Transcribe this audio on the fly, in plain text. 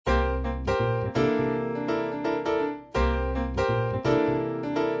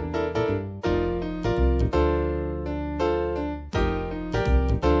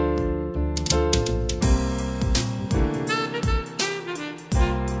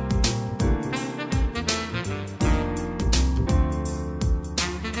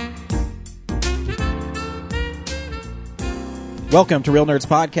Welcome to Real Nerds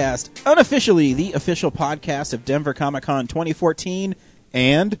Podcast, unofficially the official podcast of Denver Comic Con 2014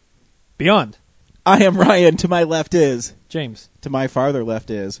 and beyond. I am Ryan. To my left is James. To my farther left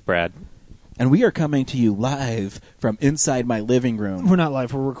is Brad. And we are coming to you live from inside my living room. We're not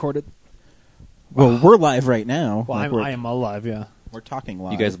live. We're recorded. Well, we're live right now. Well, Like I am alive, yeah. We're talking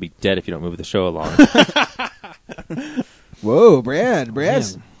live. You guys will be dead if you don't move the show along. Whoa,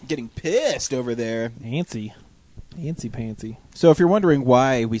 Brad's Man. getting pissed over there. Antsy. Antsy-pantsy. So if you're wondering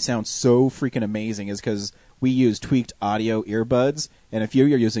why we sound so freaking amazing, is because we use tweaked audio earbuds, and if you're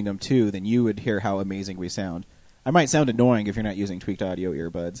using them too, then you would hear how amazing we sound. I might sound annoying if you're not using tweaked audio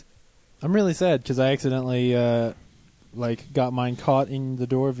earbuds. I'm really sad because I accidentally got mine caught in the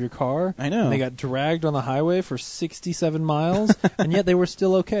door of your car. I know. And they got dragged on the highway for 67 miles, and yet they were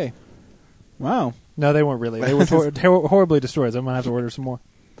still okay. Wow. No, they weren't really. They were horribly destroyed. So I'm going to have to order some more.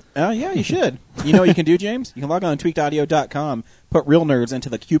 Yeah, you should. You know what you can do, James? You can log on to tweakedaudio.com, put Real Nerds into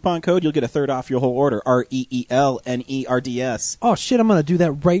the coupon code, you'll get a third off your whole order. REELNERDS. Oh, shit, I'm going to do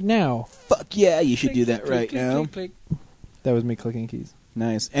that right now. Fuck yeah, you should do that right now. Click. That was me clicking keys.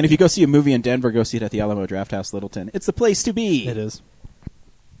 Nice. And if you go see a movie in Denver, go see it at the Alamo Drafthouse Littleton. It's the place to be. It is.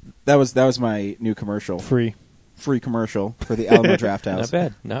 That was my new commercial. Free Commercial for the Alamo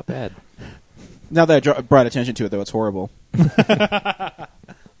Drafthouse. Not bad. Now that I brought attention to it, though, it's horrible.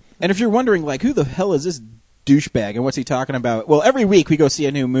 And if you're wondering, like, who the hell is this douchebag and what's he talking about? Well, every week we go see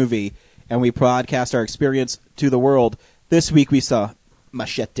a new movie and we broadcast our experience to the world. This week we saw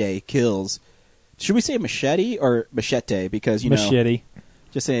Machete Kills. Should we say machete or machete? Because, Machete.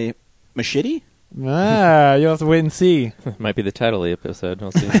 Just say machete? You'll have to wait and see. Might be the title of the episode.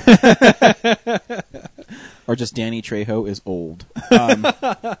 We'll see. Or just Danny Trejo is old.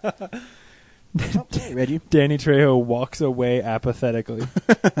 Reggie? Danny Trejo walks away apathetically.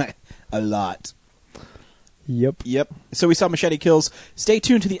 A lot. Yep. So we saw Machete Kills. Stay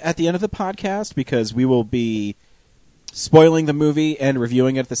tuned at the end of the podcast because we will be spoiling the movie and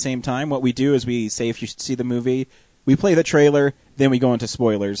reviewing it at the same time. What we do is we say if you should see the movie, we play the trailer, then we go into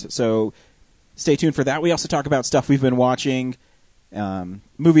spoilers. So stay tuned for that. We also talk about stuff we've been watching,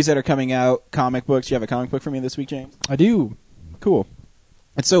 movies that are coming out, comic books. You have a comic book for me this week, James? I do. Cool.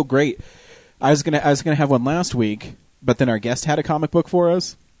 It's so great. I was gonna have one last week, but then our guest had a comic book for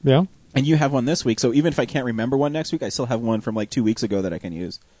us. Yeah. And you have one this week, so even if I can't remember one next week, I still have one from like 2 weeks ago that I can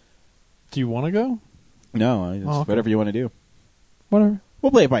use. Do you want to go? No, okay. Whatever you want to do. Whatever.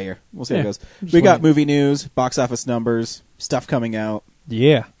 We'll play it by ear. We'll see how it goes. Just We got wait. movie news, box office numbers, stuff coming out.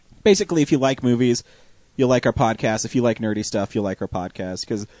 Yeah. Basically, if you like movies, you'll like our podcast. If you like nerdy stuff, you'll like our podcast.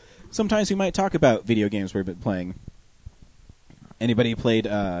 Because sometimes we might talk about video games we've been playing. Anybody played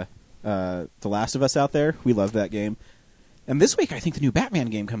The Last of Us out there? We love that game. And this week, I think the new Batman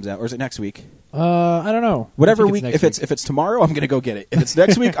game comes out. Or is it next week? I don't know. Whatever I think week. next If it's tomorrow, I'm going to go get it. If it's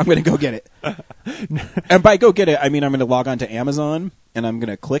next week, I'm going to go get it. And by go get it, I mean I'm going to log on to Amazon, and I'm going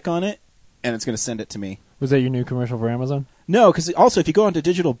to click on it, and it's going to send it to me. Was that your new commercial for Amazon? No, because also if you go onto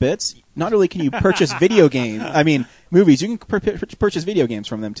Digital Bits, not only can you purchase movies, you can purchase video games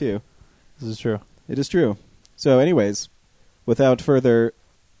from them too. This is true. It is true. So anyways, without further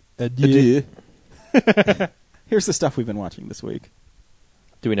ado, here's the stuff we've been watching this week.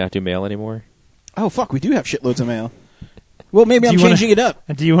 Do we not do mail anymore? Oh, fuck, we do have shitloads of mail. Well, maybe Do I'm you wanna- changing it up.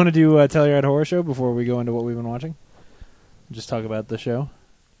 And do you want to do Telluride Horror Show before we go into what we've been watching? Just talk about the show.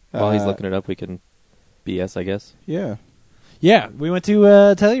 While he's looking it up, we can BS, I guess. Yeah. Yeah, we went to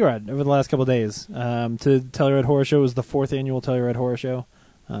Telluride over the last couple of days. To Telluride Horror Show. It was the 4th annual Telluride Horror Show.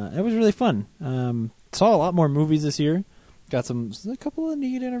 It was really fun. Saw a lot more movies this year. Got a couple of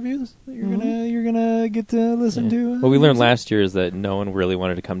neat interviews that you're gonna get to listen to. What we learned last year is that no one really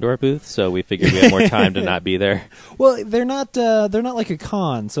wanted to come to our booth, so we figured we had more time to not be there. Well, they're not like a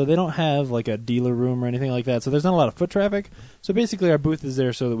con, so they don't have like a dealer room or anything like that. So there's not a lot of foot traffic. So basically, our booth is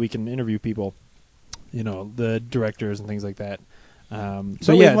there so that we can interview people, the directors and things like that. So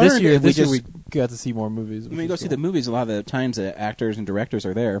we yeah, this learned year if we we got to see more movies. When we go see the movies, a lot of the times the actors and directors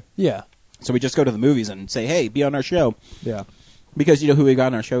are there. Yeah, So we just go to the movies and say, hey, be on our show. yeah. Because you know who we got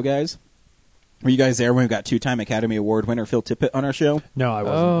on our show, guys? Were you guys there when we got 2-time Academy Award winner Phil Tippett on our show? No, I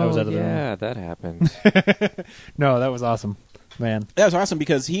wasn't. I was out of the room. Yeah, that happened. No, that was awesome, man. That was awesome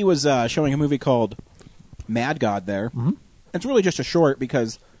because he was showing a movie called Mad God there. Mm-hmm. It's really just a short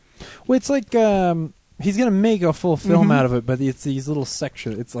because... Well, it's like he's gonna make a full film out of it, but it's these little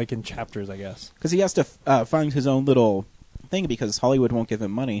sections. It's like in chapters, I guess. Because he has to find his own little thing because Hollywood won't give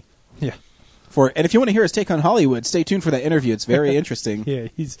him money. Yeah. And if you want to hear his take on Hollywood, stay tuned for that interview. It's very interesting. Yeah,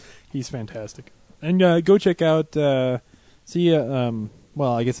 he's fantastic. And go check out. Well,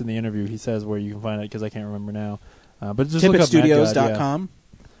 I guess in the interview he says where you can find it because I can't remember now. But just look up TippetStudios.com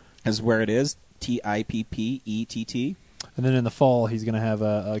is where it is. TIPPETT. And then in the fall, he's going to have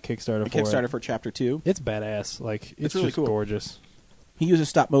a Kickstarter for Kickstarter it. for Chapter 2. It's badass. Like, it's really just cool. gorgeous. He uses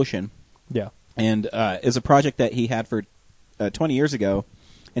stop motion. Yeah. And is a project that he had for 20 years ago.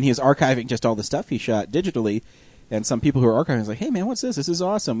 And he is archiving just all the stuff he shot digitally. And some people who are archiving is like, hey, man, what's this? This is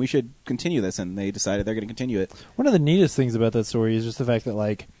awesome. We should continue this. And they decided they're going to continue it. One of the neatest things about that story is just the fact that,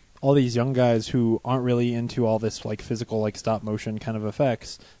 like, all these young guys who aren't really into all this, like, physical, like, stop motion kind of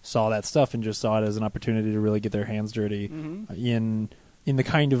effects saw that stuff and just saw it as an opportunity to really get their hands dirty in the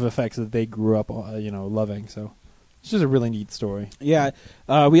kind of effects that they grew up, loving. So it's just a really neat story. Yeah.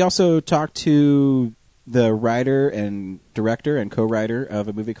 We also talked to the writer and director and co-writer of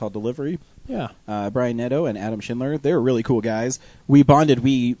a movie called Delivery. Yeah. Brian Netto and Adam Schindler. They're really cool guys. We bonded.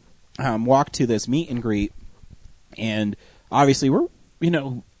 We walked to this meet and greet. And obviously we're,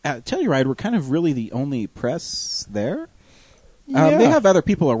 at Telluride, we're kind of really the only press there. Yeah. They have other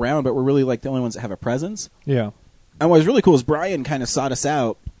people around, but we're really like the only ones that have a presence. Yeah. And what was really cool is Brian kind of sought us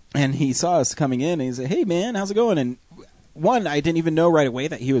out, and he saw us coming in, and he said, hey, man, how's it going? And one, I didn't even know right away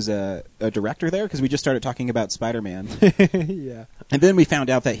that he was a director there, because we just started talking about Spider-Man. Yeah. And then we found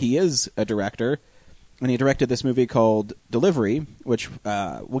out that he is a director, and he directed this movie called Delivery, which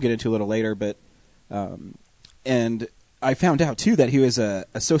we'll get into a little later, but and I found out, too, that he was an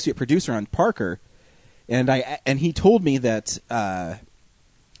associate producer on Parker, and he told me that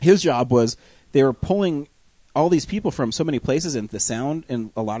his job was they were pulling all these people from so many places, and the sound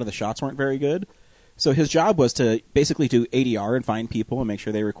and a lot of the shots weren't very good. So his job was to basically do ADR and find people and make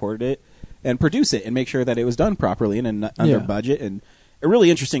sure they recorded it and produce it and make sure that it was done properly and under budget. And a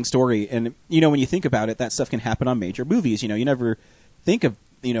really interesting story. And, when you think about it, that stuff can happen on major movies. You never think of,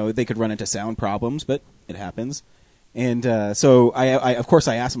 they could run into sound problems, but it happens. And so I of course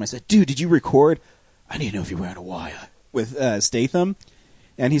I asked him, I said, dude, did you record? I need to know if you were on a wire with Statham.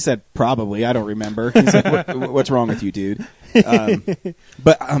 And he said, probably. I don't remember. He's like, what's wrong with you, dude?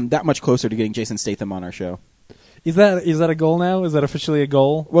 But I'm that much closer to getting Jason Statham on our show. Is that a goal now? Is that officially a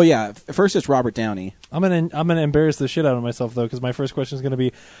goal? Well, yeah. First, it's Robert Downey. I'm gonna embarrass the shit out of myself though, because my first question is gonna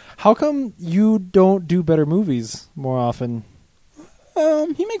be, how come you don't do better movies more often?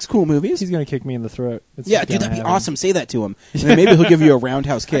 He makes cool movies. He's gonna kick me in the throat. It's Yeah, dude, that'd be awesome. Say that to him. And then maybe he'll give you a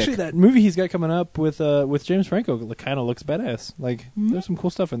roundhouse kick. Actually, that movie he's got coming up with James Franco kind of looks badass. Like, there's some cool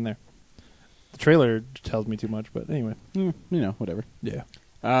stuff in there. The trailer tells me too much, but anyway. Whatever. Yeah.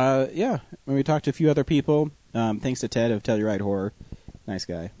 Yeah. When we talked to a few other people, thanks to Ted of Telluride Horror. Nice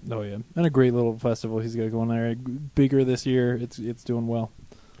guy. Oh, yeah. And a great little festival he's got going there. Bigger this year. It's doing well.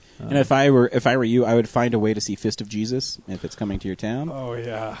 And if I were you, I would find a way to see Fist of Jesus if it's coming to your town. Oh,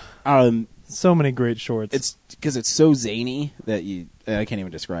 yeah. So many great shorts. It's because it's so zany that I can't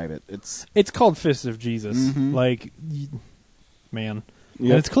even describe it. It's called Fist of Jesus. Mm-hmm. Like, man. Yep.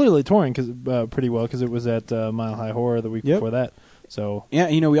 And it's clearly touring pretty well because it was at Mile High Horror the week before that. So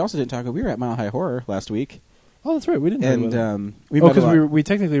yeah, we also didn't talk. We were at Mile High Horror last week. Oh, that's right. We didn't. And because we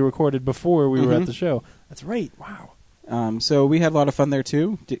technically recorded before we were at the show. That's right. Wow. So we had a lot of fun there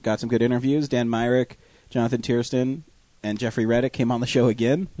too. Got some good interviews. Dan Myrick, Jonathan Tiersten, and Jeffrey Reddick came on the show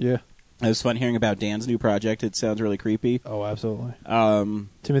again. Yeah. It was fun hearing about Dan's new project. It sounds really creepy. Oh, absolutely.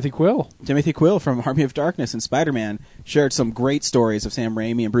 Timothy Quill from Army of Darkness and Spider-Man shared some great stories of Sam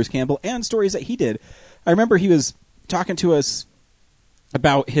Raimi and Bruce Campbell and stories that he did. I remember he was talking to us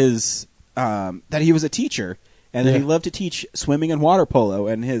about his that he was a teacher and that he loved to teach swimming and water polo,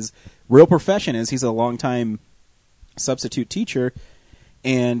 and his real profession is he's a longtime substitute teacher,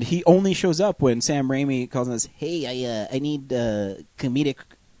 and he only shows up when Sam Raimi calls and says, hey, I need comedic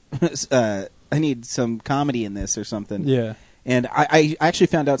I need some comedy in this or something. Yeah. And I actually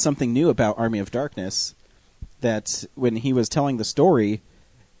found out something new about Army of Darkness, that when he was telling the story,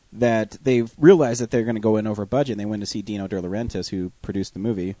 that they've realized that they're going to go in over budget, and they went to see Dino De Laurentiis, who produced the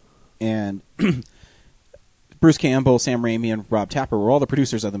movie. And Bruce Campbell, Sam Raimi, and Rob Tapper were all the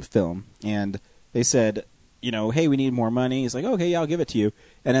producers of the film. And they said, hey, we need more money. He's like, okay, yeah, I'll give it to you.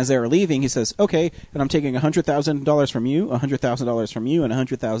 And as they were leaving, he says, okay, and I'm taking $100,000 from you, $100,000 from you, and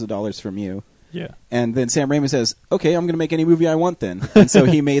 $100,000 from you. Yeah. And then Sam Raimi says, okay, I'm going to make any movie I want then. And so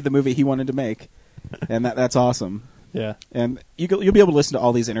he made the movie he wanted to make. And that's awesome. Yeah. And you'll be able to listen to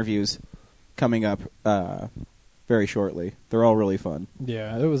all these interviews coming up very shortly. They're all really fun.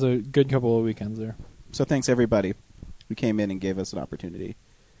 Yeah, it was a good couple of weekends there. So thanks, everybody who came in and gave us an opportunity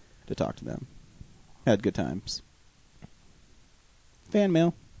to talk to them. Had good times. Fan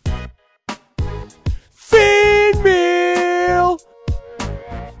mail. Fan mail!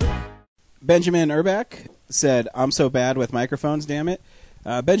 Benjamin Urbach said, I'm so bad with microphones, damn it.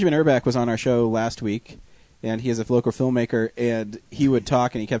 Benjamin Urbach was on our show last week, and he is a local filmmaker, and he would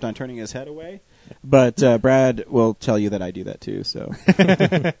talk, and he kept on turning his head away. But Brad will tell you that I do that too, so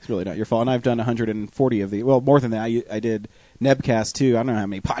it's really not your fault. And I've done 140 of the, well, more than that. I did Nebcast too. I don't know how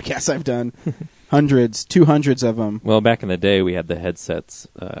many podcasts I've done. 200s of them. Well, back in the day, we had the headsets.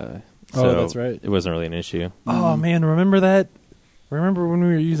 So that's right. It wasn't really an issue. Oh man, remember that? Remember when we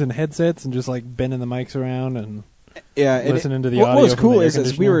were using headsets and just like bending the mics around and listening to the audio? What was from cool the air is as we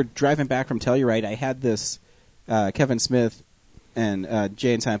conditioner? were driving back from Telluride, I had this Kevin Smith and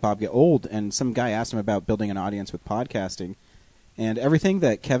Jay and Silent Bob Get Old, and some guy asked him about building an audience with podcasting, and everything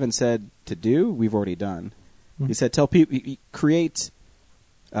that Kevin said to do, we've already done. Mm-hmm. He said, tell people, create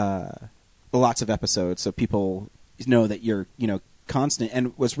lots of episodes so people know that you're, constant.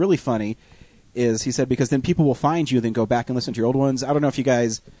 And what's really funny is he said, because then people will find you, then go back and listen to your old ones. I don't know if you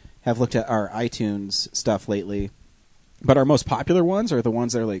guys have looked at our iTunes stuff lately, but our most popular ones are the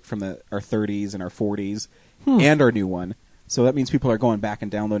ones that are like from our 30s and our 40s and our new one. So that means people are going back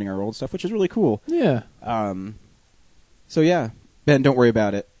and downloading our old stuff, which is really cool. Yeah. So yeah, Ben, don't worry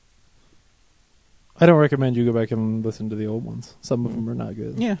about it. I don't recommend you go back and listen to the old ones. Some of them are not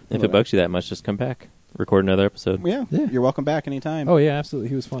good. Yeah. If it bugs you that much, just come back. Record another episode. Yeah. Yeah. You're welcome back anytime. Oh yeah, absolutely.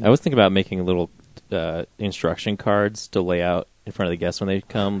 He was fun. I was thinking about making little instruction cards to lay out in front of the guests when they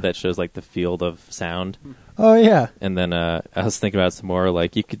come that shows like the field of sound. Oh yeah. And then I was thinking about some more,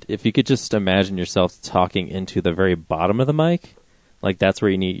 like if you could just imagine yourself talking into the very bottom of the mic, like that's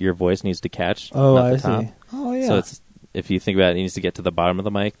where your voice needs to catch. Oh, not the I top. see. Oh yeah. So if you think about it, it needs to get to the bottom of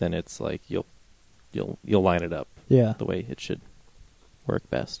the mic, then it's like you'll line it up yeah. the way it should work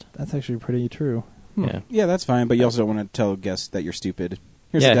best. That's actually pretty true. Yeah. Yeah, that's fine, but you also don't want to tell guests that you're stupid.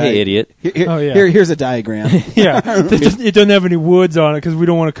 Here's Yeah. Hey, idiot. Oh, yeah. Here's a diagram. Yeah. It doesn't have any woods on it because we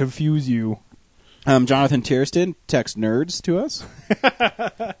don't want to confuse you. Jonathan Tierston text nerds to us.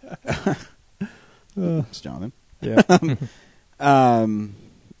 It's Jonathan. Yeah.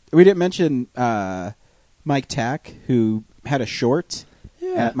 We didn't mention Mike Tack, who had a short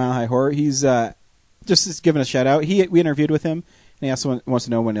at Mile High Horror. He's just giving a shout out. We interviewed with him, and he also wants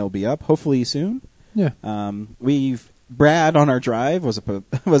to know when it'll be up. Hopefully soon. Yeah. Brad on our drive was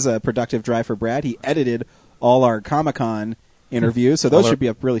a productive drive for Brad. He edited all our Comic-Con interviews, so those should be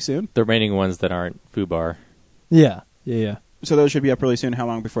up really soon. The remaining ones that aren't FUBAR. Yeah. Yeah. So those should be up really soon. How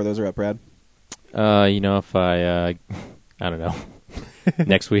long before those are up, Brad? If I don't know,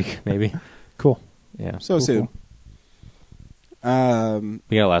 next week maybe. Cool. Yeah. So Cool, soon.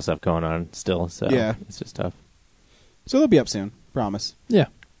 We got a lot of stuff going on still, so Yeah. it's just tough. So they'll be up soon. Promise. Yeah.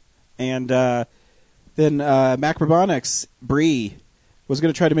 And then Macrobonics, Bree, was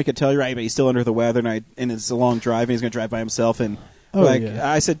going to try to make a Telluride, but he's still under the weather, and it's a long drive, and he's going to drive by himself. And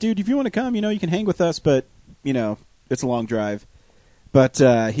I said, dude, if you want to come, you can hang with us, but, it's a long drive. But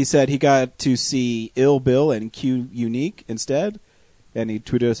he said he got to see Ill Bill and Q Unique instead, and he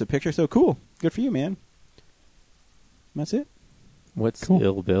tweeted us a picture. So cool. Good for you, man. That's it. What's Cool.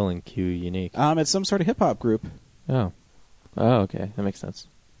 Ill Bill and Q Unique? It's some sort of hip-hop group. Oh, okay, that makes sense.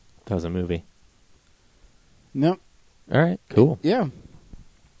 That was a movie. No. All right, cool. Yeah.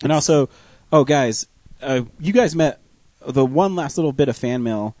 And also, guys, you guys met. The one last little bit of fan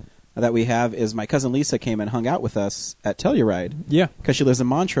mail that we have is my cousin Lisa came and hung out with us at Telluride. Yeah. Because she lives in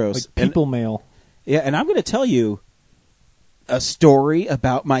Montrose. Like people mail. Yeah, and I'm going to tell you a story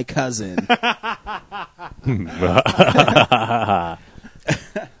about my cousin.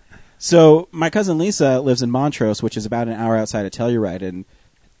 So my cousin Lisa lives in Montrose, which is about an hour outside of Telluride, and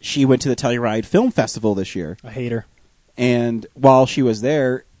she went to the Telluride Film Festival this year. I hate her. And while she was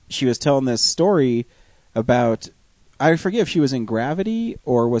there, she was telling this story about, I forget if she was in Gravity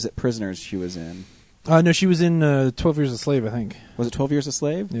or was it Prisoners she was in. No, she was in 12 Years a Slave, I think. Was it 12 Years a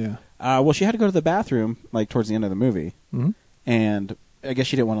Slave? Yeah. Well, she had to go to the bathroom like towards the end of the movie. Mm-hmm. And I guess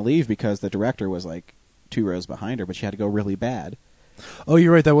she didn't want to leave because the director was like 2 rows behind her, but she had to go really bad. Oh,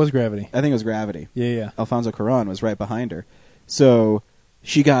 you're right. That was Gravity. I think it was Gravity. Yeah. Alfonso Cuarón was right behind her. So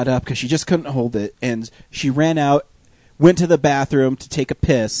she got up because she just couldn't hold it, and she ran out, went to the bathroom to take a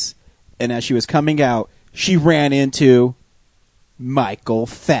piss, and as she was coming out, she ran into Michael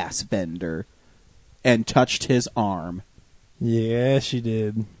Fassbender and touched his arm. Yeah, she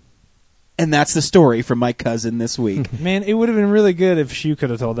did. And that's the story from my cousin this week. Man, it would have been really good if she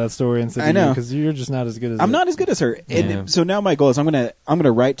could have told that story instead of I know. because you're just not as good as I'm not as good as her. And Yeah. so now my goal is I'm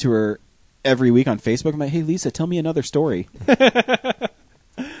gonna write to her every week on Facebook. I'm like, hey Lisa, tell me another story.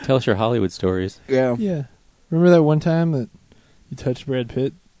 Tell us your Hollywood stories. Yeah. Yeah. Remember that one time that you touched Brad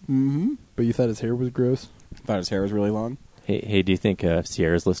Pitt, Mm-hmm. but you thought his hair was gross? Thought his hair was really long. Hey, do you think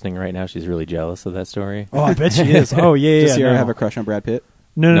Sierra's listening right now? She's really jealous of that story. Oh, I bet she is. Oh, yeah, Does yeah. Sierra no. have a crush on Brad Pitt?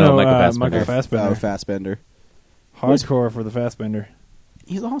 No, No, Michael Michael Fassbender. Fassbender. Oh, Fassbender. Hardcore for the Fassbender.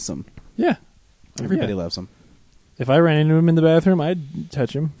 He's awesome. Yeah. Everybody Yeah. loves him. If I ran into him in the bathroom, I'd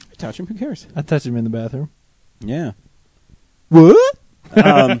touch him. Touch him, who cares? I'd touch him in the bathroom. Yeah. What?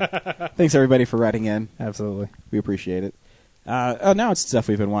 Thanks, everybody, for writing in. Absolutely. We appreciate it. Now it's stuff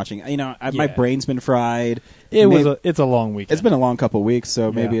we've been watching. You know, my Yeah. brain's been fried. It's a long weekend. It's been a long couple of weeks,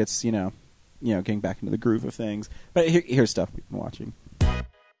 so maybe Yeah. it's, getting back into the groove of things. But here's stuff we've been watching.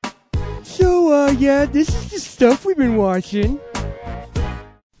 So, this is the stuff we've been watching.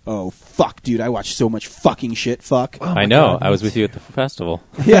 Oh, fuck, dude. I watched so much fucking shit, fuck. I know. I was with you at the festival.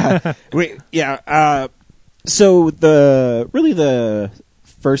 Yeah. So the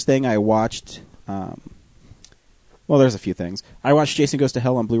first thing I watched, there's a few things. I watched Jason Goes to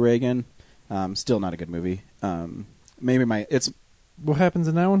Hell on Blu-ray again. Still not a good movie. What happens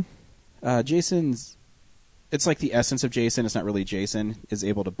in that one? It's like the essence of Jason. It's not really Jason is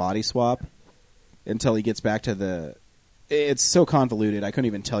able to body swap until he gets back to it's so convoluted. I couldn't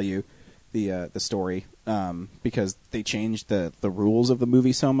even tell you the story because they changed the rules of the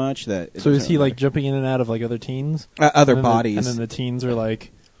movie so much that. So is he like jumping in and out of like other teens? Other And then bodies, and then the teens are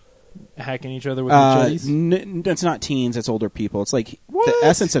like hacking each other with machetes? it's not teens. It's older people. It's like What? the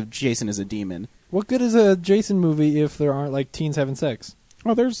essence of Jason is a demon. What good is a Jason movie if there aren't like teens having sex?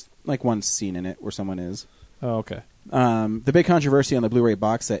 Oh, there's like one scene in it where someone is. Oh, okay. The big controversy on the Blu-ray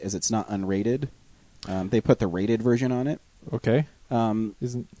box set is it's not unrated. They put the rated version on it. Okay. And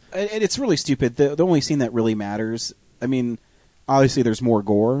it's really stupid. The only scene that really matters, I mean, obviously there's more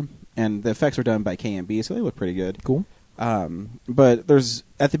gore, and the effects are done by KMB, so they look pretty good. Cool. But there's,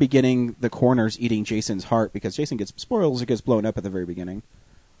 at the beginning, the coroner's eating Jason's heart, because Jason gets blown up at the very beginning.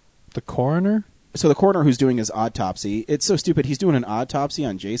 The coroner? So the coroner who's doing his autopsy, it's so stupid. He's doing an autopsy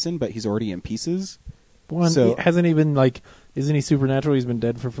on Jason, but he's already in pieces. So, hasn't he been like? Isn't he supernatural? He's been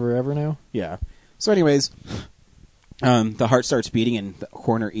dead for forever now. Yeah. So, anyways, the heart starts beating, and the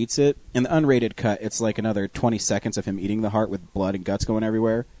coroner eats it. In the unrated cut, it's like another 20 seconds of him eating the heart with blood and guts going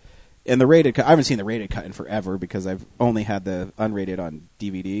everywhere. In the rated cut, I haven't seen the rated cut in forever because I've only had the unrated on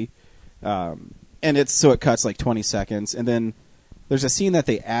DVD. And it cuts like 20 seconds, and then there's a scene that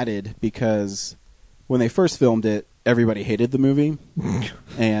they added because when they first filmed it, everybody hated the movie,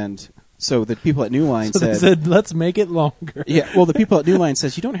 and so the people at New Line They said, "Let's make it longer." Yeah, well, the people at New Line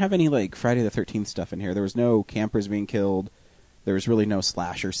says you don't have any like Friday the 13th stuff in here. There was no campers being killed. There was really no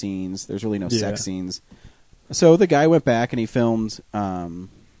slasher scenes. There's really no sex scenes. So the guy went back and he filmed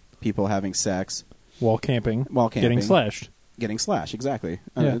people having sex while camping, getting slashed, exactly.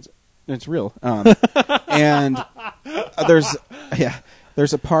 Yeah. It's real. And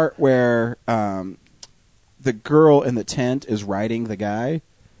there's a part where the girl in the tent is riding the guy,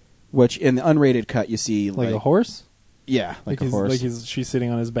 which in the unrated cut you see like a horse. Yeah, like a horse. She's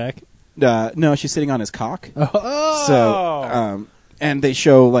sitting on his back. No, she's sitting on his cock. Oh. So, and they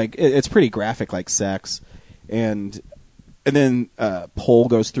show like it's pretty graphic, like sex, and then a pole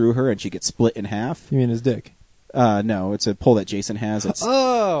goes through her and she gets split in half. You mean his dick? No, it's a pole that Jason has.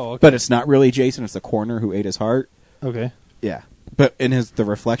 Okay. But it's not really Jason. It's the coroner who ate his heart. Okay. Yeah, but in the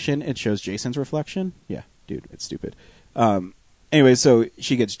reflection, it shows Jason's reflection. Yeah, dude, it's stupid. Anyway, so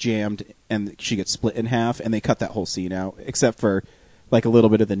she gets jammed and she gets split in half, and they cut that whole scene out except for like a little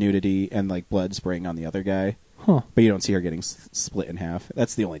bit of the nudity and like blood spraying on the other guy. Huh. But you don't see her getting split in half.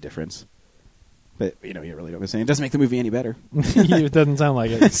 That's the only difference. But you really don't miss anything. It doesn't make the movie any better. It doesn't sound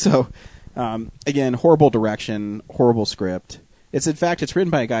like it. So, again, horrible direction, horrible script. It's written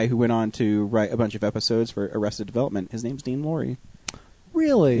by a guy who went on to write a bunch of episodes for Arrested Development. His name's Dean Lorey.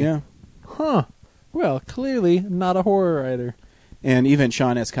 Really? Yeah. Huh. Well, clearly not a horror writer. And even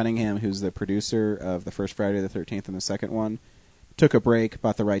Sean S. Cunningham, who's the producer of the first Friday the 13th and the second one, took a break,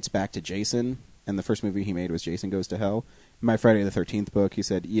 bought the rights back to Jason, and the first movie he made was Jason Goes to Hell. In my Friday the 13th book, he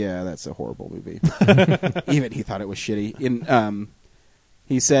said, yeah, that's a horrible movie. Even he thought it was shitty.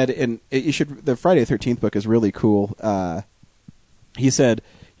 He said, the Friday the 13th book is really cool. He said,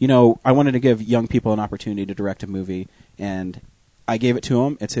 I wanted to give young people an opportunity to direct a movie, and I gave it to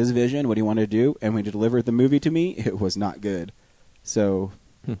him. It's his vision, what he wanted to do, and when he delivered the movie to me, it was not good. So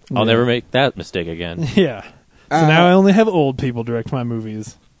I'll never make that mistake again. Yeah. So now I only have old people direct my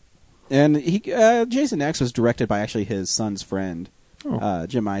movies. And Jason X was directed by actually his son's friend,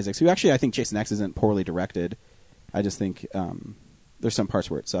 Jim Isaacs, who actually I think Jason X isn't poorly directed. I just think there's some parts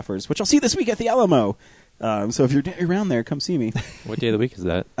where it suffers, which I'll see this week at the Alamo. So if you're around there, come see me. What day of the week is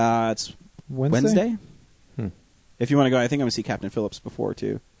that? It's Wednesday. If you want to go, I think I'm going to see Captain Phillips before,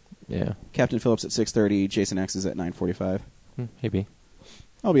 too. Yeah. Captain Phillips at 6:30, Jason X is at 9:45. Maybe.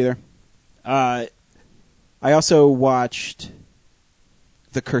 I'll be there. I also watched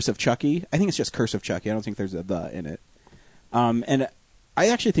The Curse of Chucky. I think it's just Curse of Chucky. I don't think there's a "the" in it. And I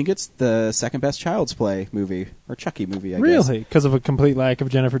actually think it's the second best Child's Play movie, or Chucky movie, I guess. Really? Because of a complete lack of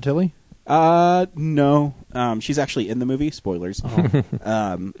Jennifer Tilly? No. She's actually in the movie. Spoilers.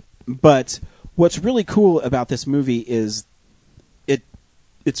 But what's really cool about this movie is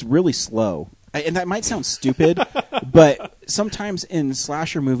it's really slow. And that might sound stupid, but sometimes in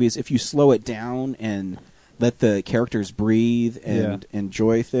slasher movies, if you slow it down and let the characters breathe and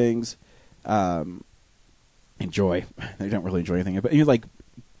enjoy things, enjoy. They don't really enjoy anything, but you like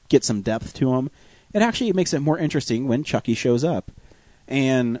get some depth to them. It makes it more interesting when Chucky shows up.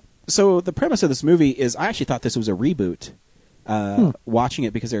 And so the premise of this movie is, I actually thought this was a reboot. Watching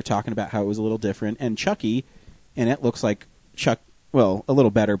it because they were talking about how it was a little different, and Chucky, and it looks like Chuck. Well, a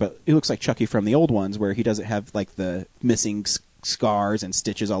little better, but it looks like Chucky from the old ones, where he doesn't have like the missing scars and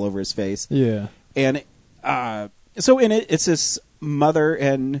stitches all over his face. Yeah, and so in it, it's this mother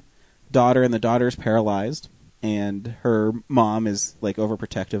and daughter, and the daughter's paralyzed, and her mom is like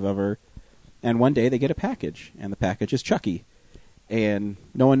overprotective of her. And one day they get a package, and the package is Chucky, and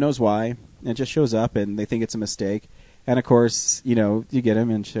no one knows why. And it just shows up, and they think it's a mistake. And of course, you get him,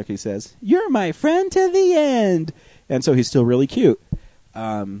 and Chucky says, "You're my friend to the end." And so he's still really cute.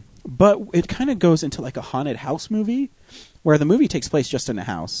 But it kind of goes into like a haunted house movie, where the movie takes place just in a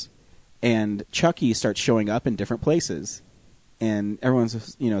house, and Chucky starts showing up in different places, and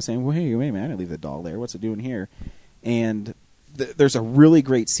everyone's saying, "Wait a minute, I didn't leave the doll there. What's it doing here?" And there's a really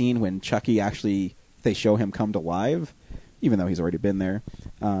great scene when Chucky they show him come to life, even though he's already been there.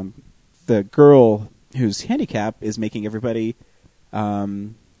 The girl who's handicapped is making everybody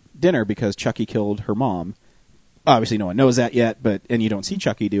dinner because Chucky killed her mom. Obviously, no one knows that yet, and you don't see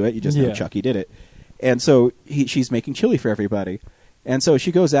Chucky do it. You just know Chucky did it. And so she's making chili for everybody. And so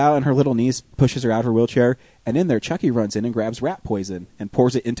she goes out, and her little niece pushes her out of her wheelchair, and in there, Chucky runs in and grabs rat poison and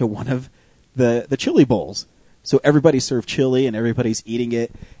pours it into one of the chili bowls. So everybody's served chili, and everybody's eating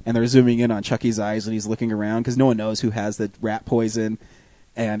it, and they're zooming in on Chucky's eyes, and he's looking around, because no one knows who has the rat poison.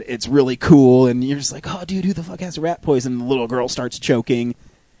 And it's really cool, and you're just like, "Oh, dude, who the fuck has rat poison?" And the little girl starts choking.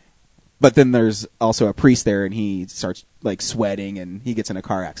 But then there's also a priest there, and he starts like sweating, and he gets in a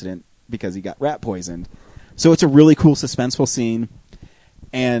car accident because he got rat poisoned. So it's a really cool suspenseful scene,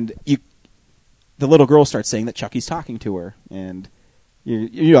 and the little girl starts saying that Chucky's talking to her, and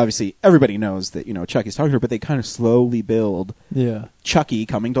you obviously everybody knows that Chucky's talking to her, but they kind of slowly build Chucky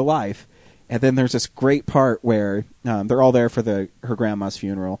coming to life. And then there's this great part where they're all there for her grandma's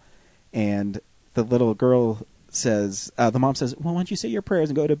funeral, and the little girl says, the mom says, "Well, why don't you say your prayers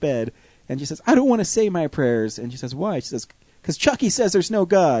and go to bed?" And she says, "I don't want to say my prayers." And she says, "Why?" She says, "Because Chucky says there's no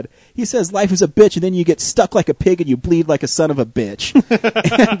God. He says life is a bitch, and then you get stuck like a pig and you bleed like a son of a bitch."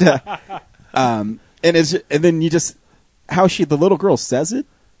 and then you just how the little girl says it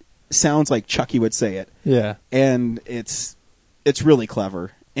sounds like Chucky would say it. Yeah, and it's really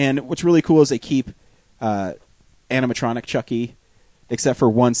clever. And what's really cool is they keep animatronic Chucky, except for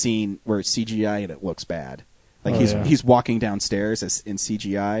one scene where it's CGI and it looks bad. Like he's walking downstairs in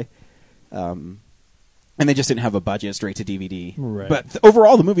CGI, and they just didn't have a budget, straight to DVD. Right. But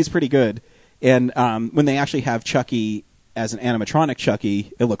overall, the movie's pretty good. And when they actually have Chucky as an animatronic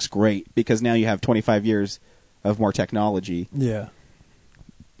Chucky, it looks great because now you have 25 years of more technology. Yeah.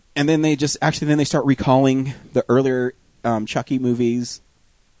 And then they start recalling the earlier Chucky movies.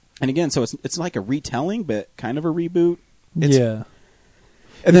 And again, so it's like a retelling, but kind of a reboot. And then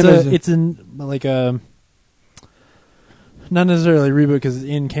not necessarily a reboot because it's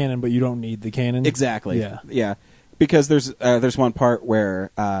in canon, but you don't need the canon. Exactly. Yeah. Because there's one part where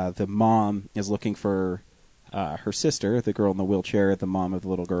the mom is looking for her sister, the girl in the wheelchair, the mom of the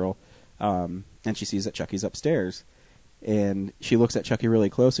little girl, and she sees that Chucky's upstairs, and she looks at Chucky really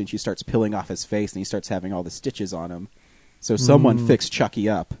closely, and she starts peeling off his face, and he starts having all the stitches on him. So someone fixed Chucky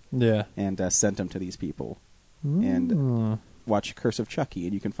up, and sent him to these people, and watch Curse of Chucky,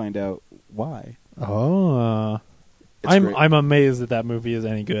 and you can find out why. Oh, I'm amazed that movie is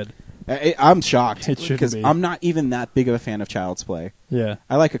any good. I'm shocked because I'm not even that big of a fan of Child's Play. Yeah,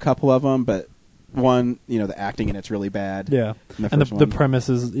 I like a couple of them, but one, the acting in it's really bad. Yeah, and the premise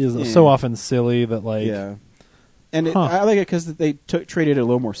is so often silly that And I like it because they treated it a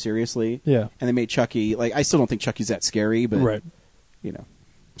little more seriously. Yeah. And they made Chucky, I still don't think Chucky's that scary, but,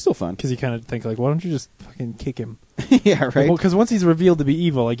 still fun. Because you kind of think, why don't you just fucking kick him? Yeah, right. Well, because once he's revealed to be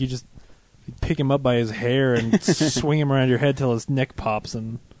evil, you just pick him up by his hair and swing him around your head till his neck pops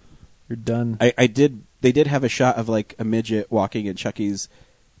and you're done. They did have a shot of, a midget walking in Chucky's,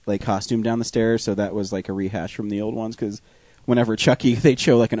 costume down the stairs, so that was, a rehash from the old ones, because whenever Chucky, they'd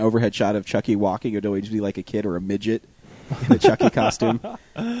show an overhead shot of Chucky walking, it would always be a kid or a midget in a Chucky costume.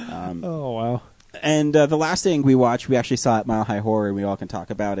 Oh wow. And the last thing we watched, we actually saw at Mile High Horror, and we all can talk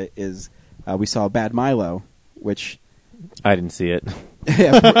about it, is we saw Bad Milo, which... I didn't see it.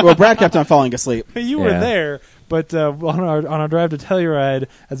 Yeah, well, Brad kept on falling asleep. You were Yeah. there, but on our drive to Telluride,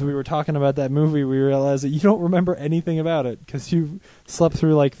 as we were talking about that movie, we realized that you don't remember anything about it because you slept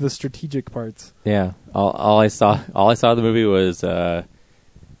through like the strategic parts. Yeah, all I saw of the movie was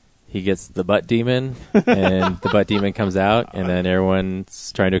he gets the butt demon, and the butt demon comes out, and then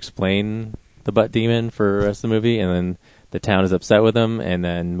everyone's trying to explain the butt demon for the rest of the movie, and then the town is upset with him, and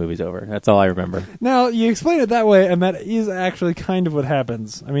then the movie's over. That's all I remember. Now you explain it that way, and that is actually kind of what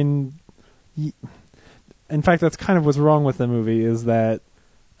happens. I mean, in fact, that's kind of what's wrong with the movie is that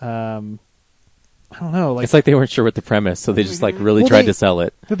I don't know, like It's like they weren't sure what the premise, so they just like really Well, tried they- to sell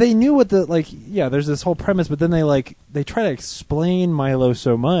it. but they knew what the there's this whole premise, but then they try to explain Milo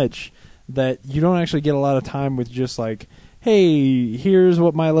so much that you don't actually get a lot of time with just like, hey, here's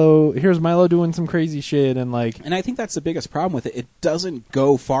Milo doing some crazy shit, and like, And I think that's the biggest problem with it. It doesn't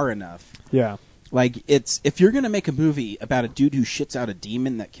go far enough. yeah, Like, if you're going to make a movie about a dude who shits out a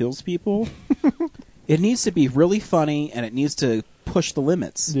demon that kills people, it needs to be really funny, and it needs to push the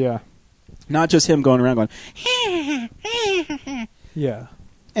limits. yeah, Not just him going around going, yeah,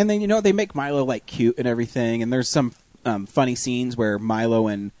 and then, they make Milo, like, cute and everything, and there's some funny scenes where Milo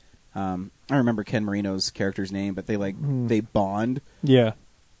and, I remember Ken Marino's character's name, but they bond. yeah.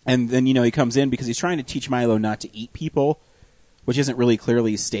 And then, he comes in because he's trying to teach Milo not to eat people, which isn't really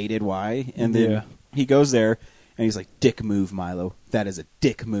clearly stated why. And then Yeah. he goes there, and he's like, dick move, Milo. That is a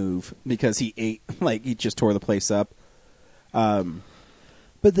dick move. Because he ate, he just tore the place up.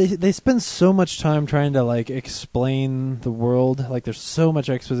 But they spend so much time trying to like explain the world. Like there's so much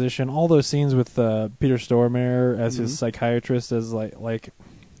exposition. All those scenes with Peter Stormare as his psychiatrist as like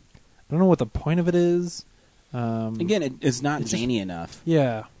I don't know what the point of it is. Again, it's not it's just- zany enough.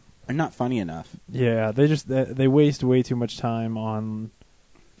 Yeah, Or not funny enough. yeah. They waste way too much time on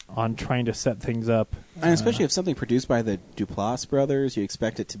trying to set things up. And especially if something produced by the Duplass brothers, you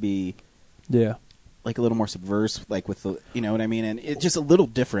expect it to be Yeah. like a little more subversive, like with the, you know what I mean? And it's just a little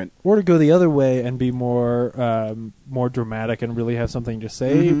different. Or to go the other way and be more more dramatic and really have something to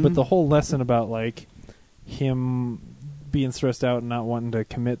say. Mhm. But the whole lesson about like him being stressed out and not wanting to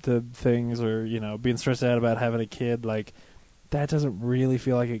commit to things, or being stressed out about having a kid, like that doesn't really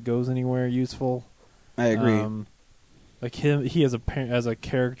feel like it goes anywhere useful. I agree. Like he as a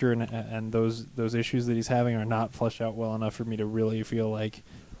character and those issues that he's having are not fleshed out well enough for me to really feel like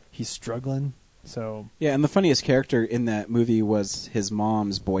he's struggling. So Yeah, and the funniest character in that movie was his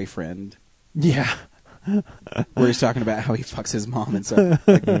mom's boyfriend, yeah, where he's talking about how he fucks his mom and stuff.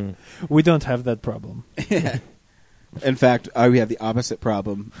 we don't have that problem. Yeah. In fact, we have the opposite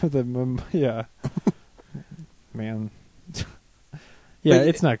problem. Yeah, man. Yeah, But-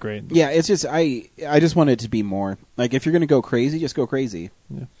 it's not great. Yeah, it's just I just want it to be more. Like, if you're going to go crazy, just go crazy.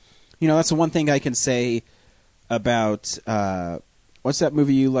 Yeah. That's the one thing I can say about what's that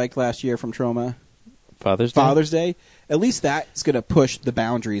movie you liked last year from Troma? Father's Day? Father's Day. At least that's going to push the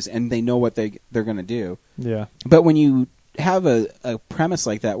boundaries, and they know what they're going to do. Yeah, But when you have a premise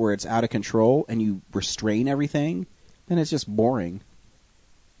like that where it's out of control and you restrain everything, then it's just boring.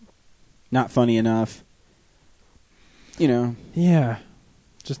 Not funny enough. yeah,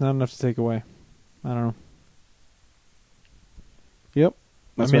 just not enough to take away. I don't know. Yep.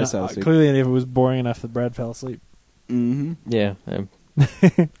 That's I mean, what I said. Steve. clearly, if it was boring enough, that Brad fell asleep. Mm-hmm. Yeah.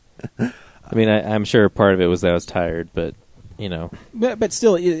 I mean, I'm sure part of it was that I was tired, but, But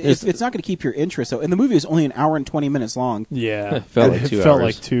still, it's not going to keep your interest. And the movie is only an hour and 20 minutes long. Yeah, It felt like it 2 felt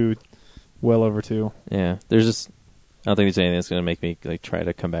hours. like two, well over two. yeah. There's just, I don't think there's anything that's going to make me like try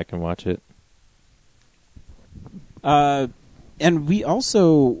to come back and watch it. And we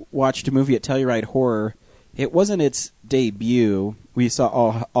also watched a movie at Telluride Horror. It wasn't its debut. We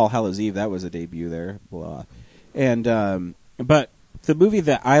saw All Hallows Eve. That was a debut there. Blah. And but the movie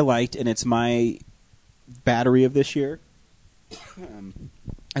that I liked, and it's my battery of this year,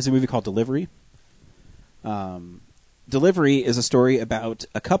 is a movie called Delivery. Delivery is a story about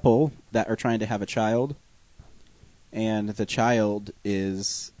a couple that are trying to have a child, and the child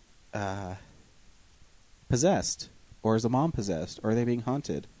is possessed. Or is the mom possessed? Or are they being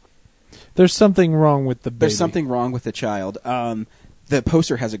haunted? There's something wrong with the baby. There's something wrong with the child. The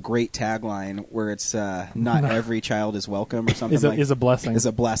poster has a great tagline where it's not every child is welcome or something is a blessing. Is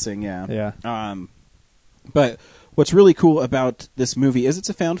a blessing, yeah. Yeah. But what's really cool about this movie is it's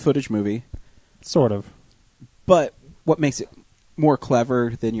a found footage movie. Sort of. But what makes it more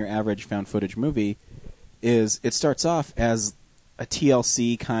clever than your average found footage movie is it starts off as a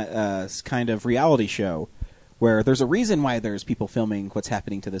TLC kind of reality show where there's a reason why there's people filming what's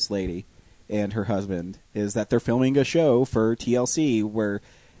happening to this lady and her husband, is that they're filming a show for TLC where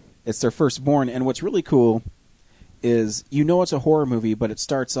it's their firstborn. And what's really cool is, it's a horror movie, but it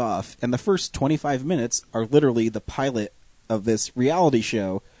starts off, and the first 25 minutes are literally the pilot of this reality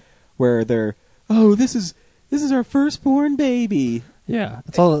show where they're, this is our firstborn baby. Yeah,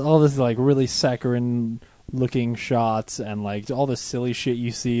 it's all this like really saccharine looking shots and like all the silly shit you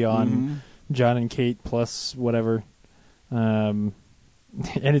see on John and Kate plus whatever, and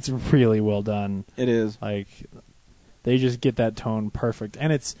it's really well done. It is. Like, they just get that tone perfect,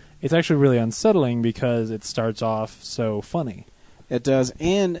 and it's actually really unsettling because it starts off so funny. It does,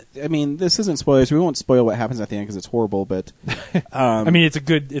 and I mean, this isn't spoilers. We won't spoil what happens at the end because it's horrible. But I mean, it's a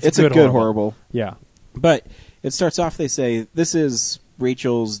good horrible. Yeah, but it starts off. They say this is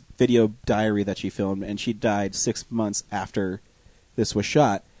Rachel's video diary that she filmed, and she died 6 months after this was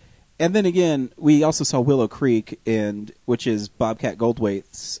shot. And then again, we also saw Willow Creek, which is Bobcat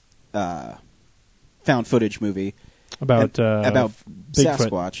Goldthwait's found footage movie about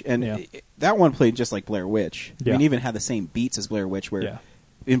Sasquatch, and that one played just like Blair Witch. Yeah. I mean, even had the same beats as Blair Witch, where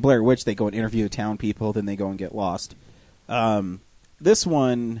in Blair Witch they go and interview town people, then they go and get lost. This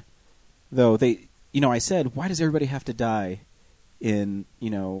one, though, I said, why does everybody have to die in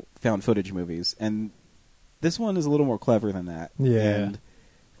found footage movies? And this one is a little more clever than that. Yeah. And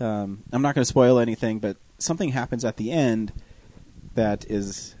I'm not going to spoil anything, but something happens at the end that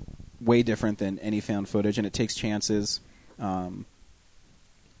is way different than any found footage, and it takes chances.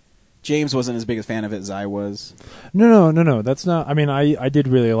 James wasn't as big a fan of it as I was. No. That's not. I mean, I did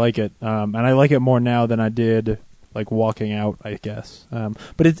really like it, and I like it more now than I did like walking out, I guess.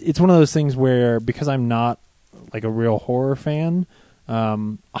 But it's one of those things where, because I'm not like a real horror fan,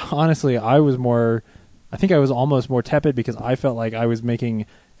 honestly, I think I was almost more tepid because I felt like I was making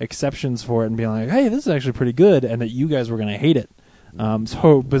exceptions for it and being like, hey, this is actually pretty good, and that you guys were going to hate it.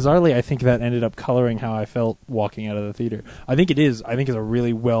 So bizarrely, I think that ended up coloring how I felt walking out of the theater. I think it's a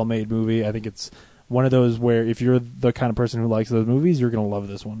really well-made movie. I think it's one of those where if you're the kind of person who likes those movies, you're going to love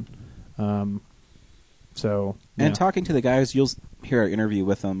this one. And talking to the guys, you'll hear our interview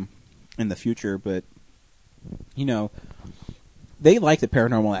with them in the future, but they like the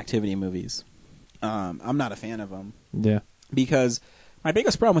Paranormal Activity movies. I'm not a fan of them. Yeah. Because my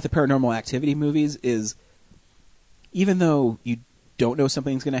biggest problem with the Paranormal Activity movies is, even though you don't know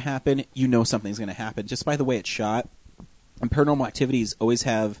something's going to happen, you know something's going to happen just by the way it's shot. And Paranormal Activities always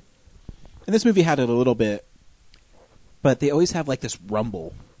have, and this movie had it a little bit, but they always have like this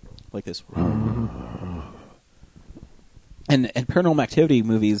rumble, like this. And Paranormal Activity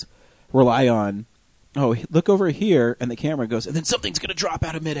movies rely on, look over here, and the camera goes, and then something's going to drop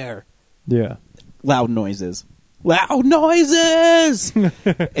out of midair. Yeah. Loud noises.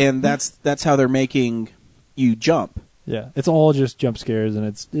 And that's how they're making you jump. Yeah, it's all just jump scares, and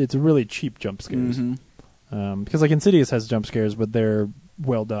it's really cheap jump scares. Because like Insidious has jump scares, but they're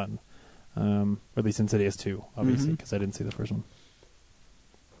well done. Or at least Insidious 2, obviously, because I didn't see the first one.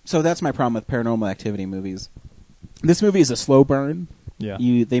 So that's my problem with Paranormal Activity movies. This movie is a slow burn. Yeah,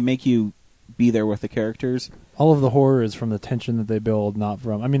 they make you be there with the characters. All of the horror is from the tension that they build, not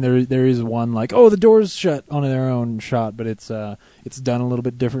from. I mean, there is one like, the door's shut on their own shot, but it's done a little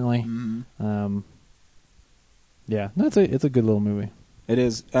bit differently. Yeah, no, it's a good little movie. It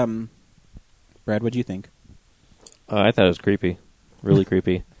is. Brad, what'd you think? I thought it was creepy, really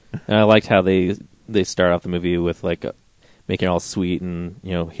creepy, and I liked how they start off the movie with like making it all sweet and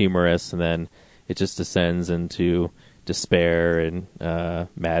humorous, and then it just descends into despair and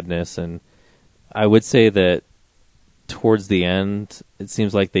madness. And I would say that towards the end, it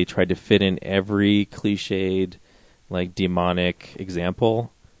seems like they tried to fit in every cliched, like demonic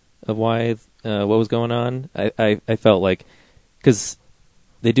example of why what was going on. I felt like, because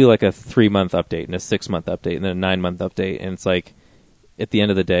they do like a 3-month update and a 6-month update and then a 9-month update, and it's like at the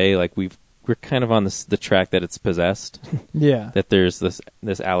end of the day, like we're kind of on the track that it's possessed. Yeah, that there's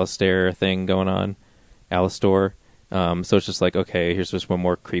this Alistair thing going on, Alastor. So it's just like, okay, here's just one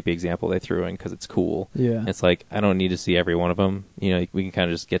more creepy example they threw in because it's cool. Yeah, and it's like I don't need to see every one of them. We can kind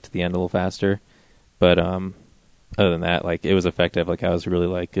of just get to the end a little faster. But other than that, like it was effective. Like I was really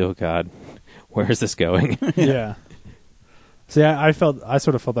like, oh god, where is this going? Yeah. See, I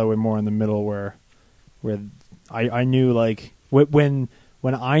sort of felt that way more in the middle, where I knew like when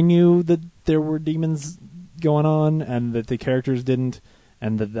I knew that there were demons going on and that the characters didn't,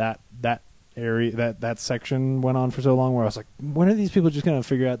 and that area that section went on for so long, where I was like, when are these people just going to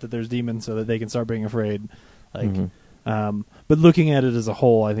figure out that there's demons so that they can start being afraid? Like, but looking at it as a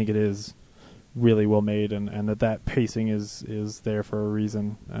whole, I think it is really well made, and that pacing is there for a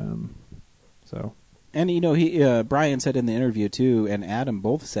reason. So And he Brian said in the interview too, and Adam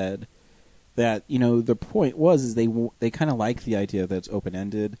both said that the point is they kind of like the idea that it's open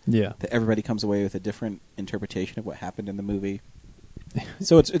ended. Yeah. That everybody comes away with a different interpretation of what happened in the movie.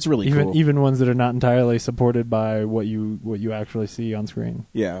 So it's really cool. Even ones that are not entirely supported by what you actually see on screen.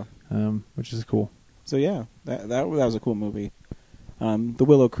 Yeah. Which is cool. So yeah, that was a cool movie. The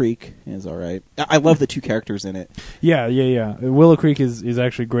Willow Creek is all right. I love the two characters in it. Yeah. Willow Creek is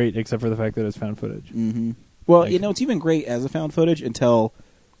actually great, except for the fact that it's found footage. Mm-hmm. Well, it's even great as a found footage until.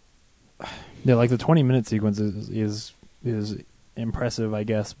 Yeah, like the 20-minute sequence is impressive, I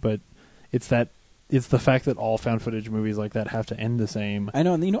guess, but it's the fact that all found footage movies like that have to end the same. I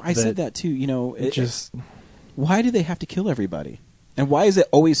know, and I said that too. It just why do they have to kill everybody, and why is it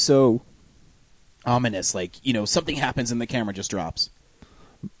always so ominous? Like something happens and the camera just drops.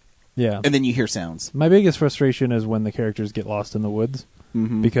 Yeah, and then you hear sounds. My biggest frustration is when the characters get lost in the woods,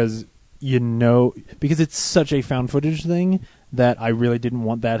 because because it's such a found footage thing that I really didn't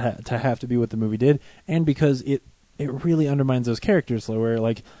want that to have to be what the movie did, and because it really undermines those characters. Where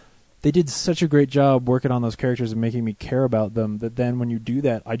like they did such a great job working on those characters and making me care about them, that then when you do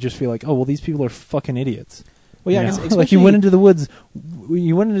that, I just feel like, oh well, these people are fucking idiots. Well, yeah, like you went into the woods,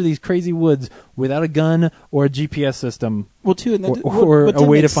 you went into these crazy woods without a gun or a GPS system. Well, too, and or a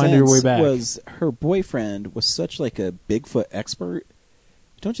way to find your way back. Was her boyfriend was such like a Bigfoot expert?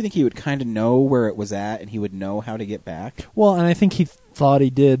 Don't you think he would kind of know where it was at, and he would know how to get back? Well, and I think he thought he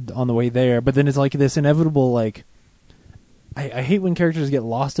did on the way there, but then it's like this inevitable, like, I hate when characters get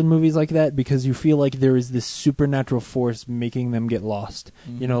lost in movies like that, because you feel like there is this supernatural force making them get lost.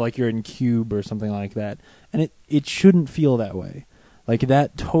 Mm-hmm. Like you're in Cube or something like that. And it shouldn't feel that way. Like,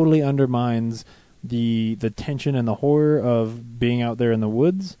 that totally undermines the tension and the horror of being out there in the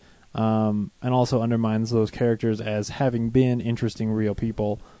woods. And also undermines those characters as having been interesting real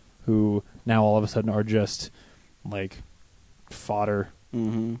people who now all of a sudden are just like fodder.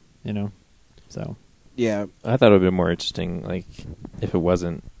 So yeah, I thought it would have been more interesting, like if it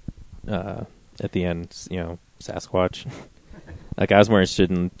wasn't at the end, Sasquatch. Like I was more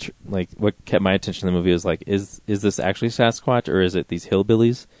interested in like what kept my attention in the movie was like, is this actually Sasquatch, or is it these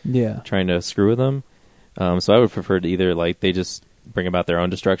hillbillies trying to screw with them? So I would prefer to either like they just bring about their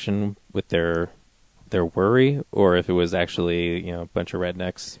own destruction with their worry, or if it was actually a bunch of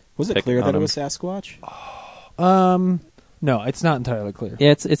rednecks. Was it clear that it was Sasquatch? No, it's not entirely clear.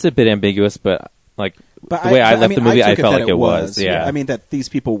 Yeah, it's a bit ambiguous, but like the way I left the movie, I felt like it was. Yeah, I mean that these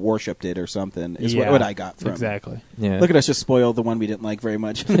people worshipped it or something is what I got from exactly. It. Yeah. Look at us just spoil the one we didn't like very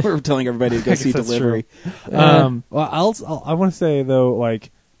much. We're telling everybody to go see Delivery. Well, I want to say though, like,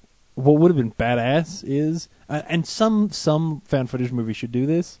 what would have been badass is, and some found footage movies should do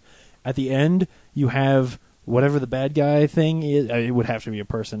this. At the end, you have whatever the bad guy thing is. It would have to be a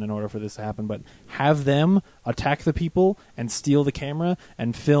person in order for this to happen, but have them attack the people and steal the camera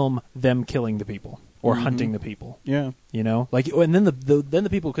and film them killing the people or hunting the people. Yeah, like, and then the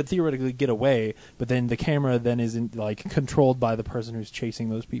people could theoretically get away, but then the camera then isn't like controlled by the person who's chasing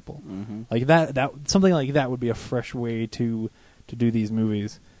those people. Like that something like that would be a fresh way to do these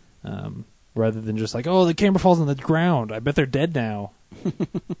movies. Rather than just like, oh, the camera falls on the ground, I bet they're dead now.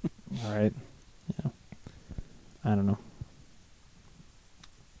 All right. Yeah. I don't know.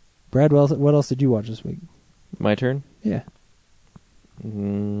 Brad, what else did you watch this week? My turn? Yeah.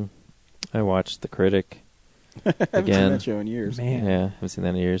 I watched The Critic I haven't again. seen that show in years. Man. Yeah, I haven't seen that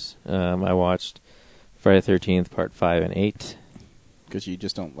in years. I watched Friday the 13th, Part 5 and 8. Because you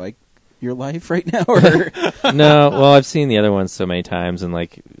just don't like your life right now? Or No, well, I've seen the other ones so many times, and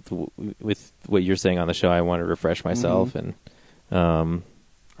like with what you're saying on the show, I want to refresh myself. And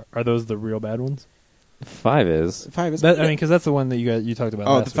Are those the real bad ones? 5 is. Because that's the one that you talked about.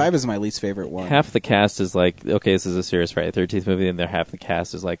 Oh, the 5 is my least favorite one. Half the cast is like, okay, this is a serious Friday the 13th movie, and then half the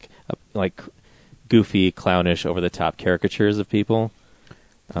cast is like goofy, clownish, over the top caricatures of people.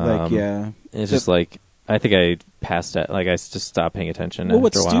 It's just like, I think I passed it. Like I just stopped paying attention. Well,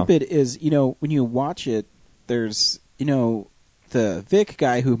 what's after a while. stupid is when you watch it, there's the Vic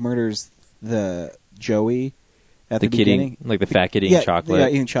guy who murders the Joey at the beginning, like the fat kid eating chocolate. Yeah,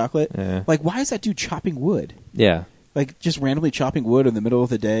 eating chocolate. Yeah. Like, why is that dude chopping wood? Yeah. Like, just randomly chopping wood in the middle of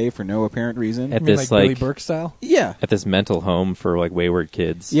the day for no apparent reason. At You mean this like Billy Burke style? Yeah. At this mental home for like wayward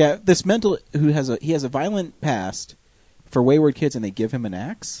kids. Yeah, this mental who has a violent past for wayward kids, and they give him an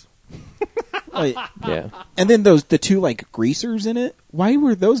axe. Like, Yeah. and then the two like greasers in it. Why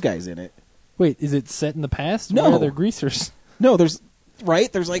were those guys in it? Wait, is it set in the past? No. Why are there greasers? No, there's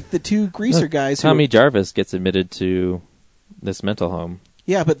like the two greaser guys. Tommy Jarvis gets admitted to this mental home.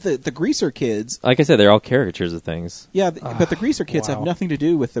 Yeah, but the greaser kids. Like I said, they're all caricatures of things. Yeah, but the greaser kids wow. have nothing to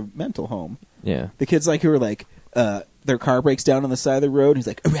do with the mental home. Yeah. The kids like who are like, their car breaks down on the side of the road. And he's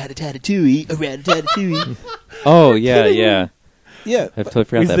like, a rat-a-tat-a-tooey, a rat-a-tat-a-tooey. Oh, yeah, yeah. Yeah, I totally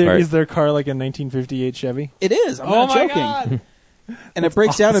forgot that Is part. their car like a 1958 Chevy? it is. I'm not joking. And it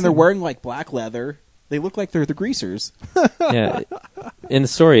breaks down, and they're wearing like black leather. They look like they're the greasers. Yeah. In the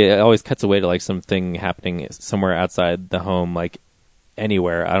story, it always cuts away to like something happening somewhere outside the home, like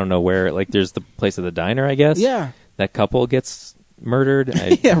anywhere. I don't know where. Like there's the place at the diner, I guess. Yeah, That couple gets murdered.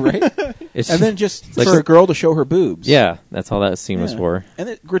 yeah, right. It's And then just like for a girl to show her boobs. yeah, that's all that scene was Yeah. for. And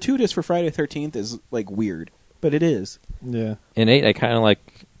it, gratuitous for Friday the 13th is like weird, but it is. Yeah. In 8, I kind of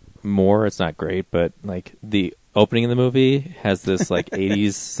like more. It's not great, but like the opening of the movie has this like 80s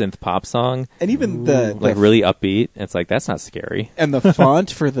synth pop song, And even the like really upbeat. It's like that's not scary. and the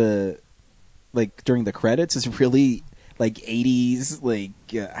font for the like during the credits is really like 80s. Like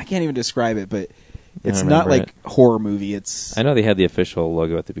I can't even describe it, but it's I not remember like horror movie. It's I know they had the official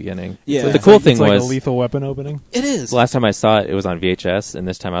logo at the beginning. Yeah. But the It's cool It's thing like was a Lethal Weapon opening. it is. the last time I saw it, it was on VHS, and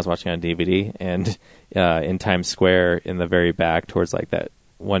this time I was watching it on DVD. And in Times Square, in the very back, towards like that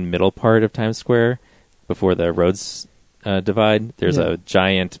one middle part of Times Square, before the roads divide, there's Yeah. a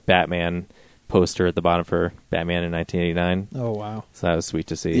giant Batman poster at the bottom for Batman in 1989. Oh wow. So that was sweet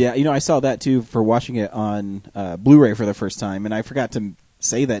to see. Yeah, I saw that too for watching it on Blu-ray for the first time, and I forgot to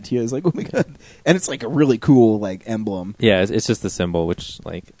say that to you. I was like, oh my god! And it's like a really cool like emblem. Yeah, it's just the symbol, which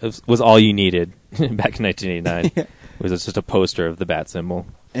like was all you needed back in 1989. Yeah. It was just a poster of the bat symbol.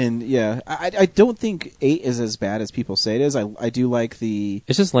 And yeah, I don't think 8 is as bad as people say it is. I do like the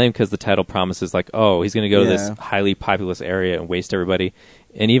It's just lame because the title promises like, oh, he's going to go to Yeah. this highly populous area and waste everybody.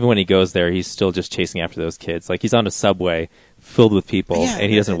 And even when he goes there, he's still just chasing after those kids. Like he's on a subway filled with people, Yeah,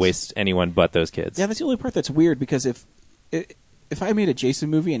 and he doesn't it's- waste anyone but those kids. yeah. That's the only part that's weird because if I made a Jason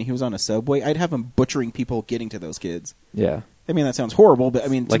movie and he was on a subway, I'd have him butchering people getting to those kids. Yeah. I mean, that sounds horrible, but I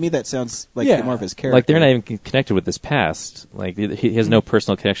mean, to Like- me, that sounds like Yeah. more of his character. Like they're not even connected with his past. Like he has no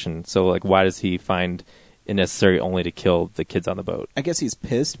personal connection. So like, why does he find it necessary only to kill the kids on the boat? I guess he's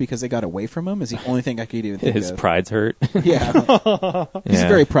pissed because they got away from him. Is the only thing I could even think His of. pride's hurt. Yeah, he's a Yeah.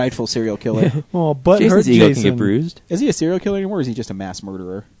 very prideful serial killer. Oh, but Jason's hurt ego Jason. can get bruised. Is he a serial killer anymore, or is he just a mass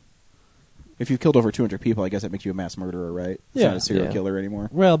murderer? If you've killed over 200 people, I guess that makes you a mass murderer, right? It's Yeah. not a serial Yeah. killer anymore.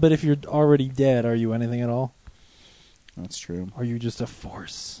 Well, but if you're already dead, are you anything at all? That's true. Are you just a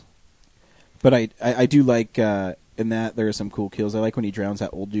force? But I do like in that there are some cool kills. I like when he drowns that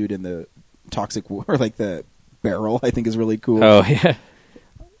old dude in the toxic or like the barrel. I think is really cool. Oh yeah.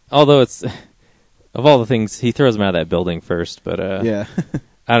 Although it's of all the things, he throws him out of that building first. But yeah,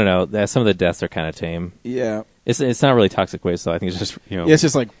 I don't know. Some of the deaths are kind of tame. yeah. It's not really toxic waste, though. I think it's just Yeah, it's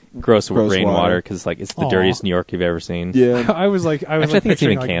just like gross gross rainwater water. because like it's the Aw. dirtiest New York you've ever seen. yeah, I was like, Actually, I think it's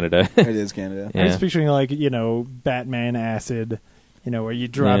picturing, even Canada. it is Canada. Yeah. I was picturing like Batman acid, where you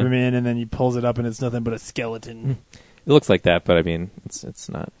drop Yeah. him in and then he pulls it up and it's nothing but a skeleton. It looks like that, but I mean, it's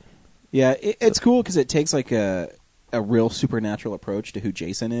not. Yeah, it's cool because it takes like a real supernatural approach to who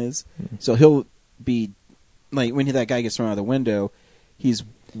Jason is. So he'll be like when that guy gets thrown out of the window, he's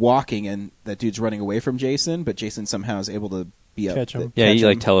walking and that dude's running away from Jason, but Jason somehow is able to be up. Catch him. Yeah, catch he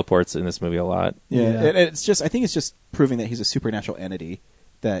like him. teleports in this movie a lot. Yeah, Yeah. And it's just I think it's just proving that he's a supernatural entity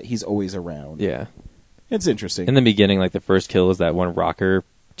that he's always around. Yeah. It's interesting. In the beginning, like the first kill is that one rocker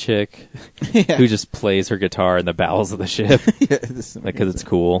chick yeah. who just plays her guitar in the bowels of the ship Yeah, this is because it's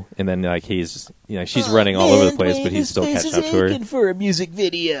cool. And then like he's she's running all over the place, but he's still catching up to her. for a music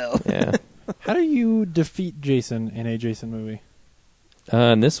video. Yeah. How do you defeat Jason in a Jason movie?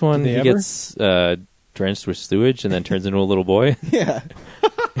 In this one, Did he they ever? gets drenched with sewage and then turns into a little boy. Yeah,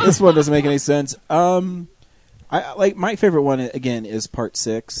 this one doesn't make any sense. I like my favorite one again is part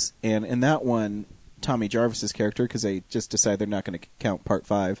 6, and in that one, Tommy Jarvis's character, because they just decide they're not going to count part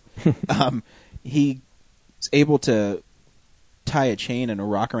 5. He's able to tie a chain and a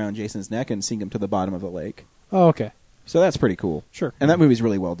rock around Jason's neck and sink him to the bottom of the lake. Oh, okay. So that's pretty cool. Sure. And that movie's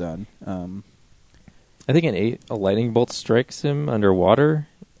really well done. I think in 8, a lightning bolt strikes him underwater.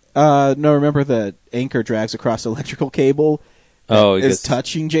 No, remember the anchor drags across electrical cable. Oh, he is gets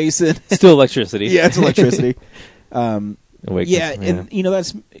touching Jason. still electricity. Yeah, it's electricity. Awakens- Yeah, and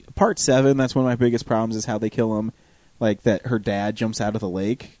that's part 7. That's one of my biggest problems is how they kill him. Like that, her dad jumps out of the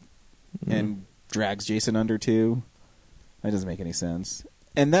lake and drags Jason under too. That doesn't make any sense.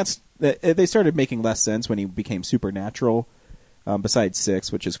 And they started making less sense when he became supernatural. Besides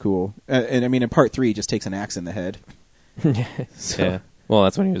 6, which is cool. And I mean, in part 3, he just takes an axe in the head. So- Yeah. Well,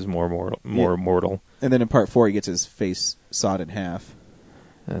 that's when he was more mortal. And then in part 4, he gets his face sawed in half.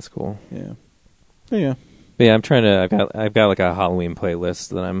 That's cool. Yeah. But yeah. But yeah, I'm trying to. I've got like a Halloween playlist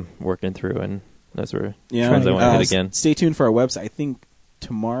that I'm working through, and those were ones I want to hit again. Stay tuned for our website. I think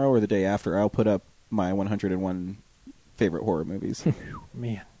tomorrow or the day after, I'll put up my 101 favorite horror movies.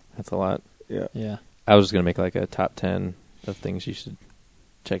 Man, That's a lot. Yeah. yeah. I was just gonna make like a top 10 of things you should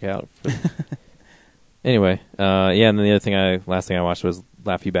check out. Anyway, yeah, and then the last thing I watched was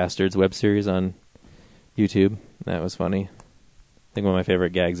Laugh You Bastards web series on YouTube. That was funny. I think one of my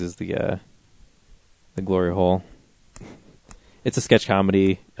favorite gags is the glory hole. It's a sketch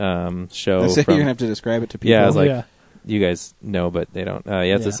comedy show. You're gonna have to describe it to people. Yeah, I was like, Yeah. you guys know, but they don't. Yeah,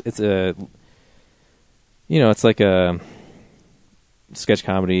 Yeah. it's a it's like a sketch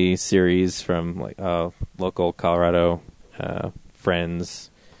comedy series from like local Colorado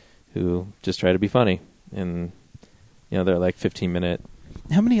friends who just try to be funny, and they're like 15-minute.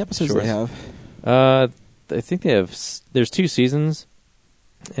 How many episodes do they Shorts. have? I think they have. There's 2 seasons,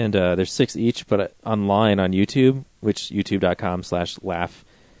 and there's 6 each. But online on YouTube, which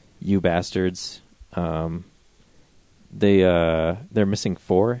youtube.com/laughyouBastards, they're missing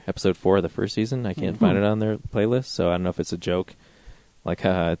 4. Episode 4 of the first season. I can't find it on their playlist, so I don't know if it's a joke. Like,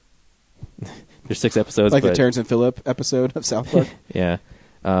 there's 6 episodes, Like but the Terrence and Phillip episode of South Park? yeah.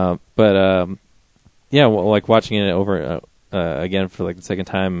 But yeah, well, like watching it over again for like the second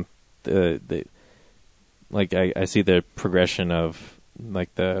time, I see the progression of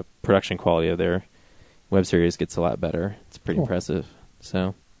like the production quality of their web series gets a lot better. It's pretty Cool. impressive.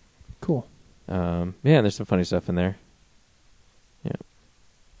 So, Cool. yeah, there's some funny stuff in there. Yeah,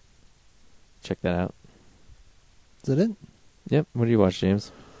 check that out. Is that it? Yep. What do you watch,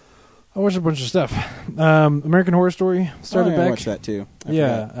 James? I watched a bunch of stuff. American Horror Story started I back. watched that too. I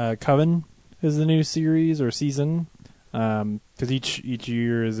Yeah, forgot. Coven is the new series or season, because each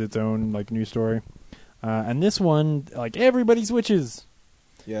year is its own like new story, and this one like everybody switches.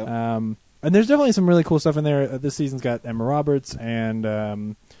 Yeah. And there's definitely some really cool stuff in there. This season's got Emma Roberts and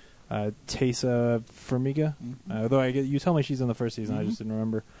Taysa Farmiga. Although you tell me she's in the first season, I just didn't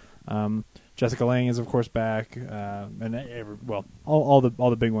remember. Jessica Lange is of course back, and all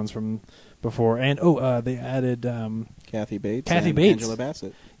the big ones from before. And they added Kathy Bates. Kathy and Bates. Angela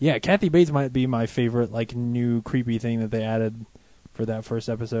Bassett. Yeah, Kathy Bates might be my favorite like new creepy thing that they added for that first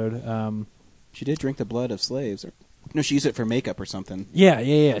episode. She did drink the blood of slaves. No, she used it for makeup or something.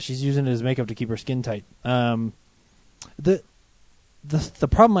 Yeah. She's using it as makeup to keep her skin tight. The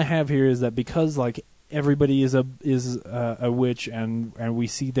problem I have here is that because like everybody is a witch and we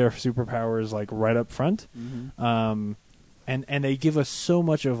see their superpowers like right up front, and they give us so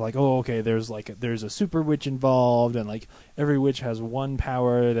much of like, oh, okay, there's a super witch involved, and like every witch has one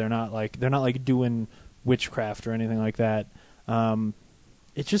power. They're not like doing witchcraft or anything like that.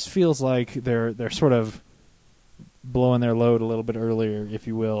 It just feels like they're sort of blowing their load a little bit earlier, if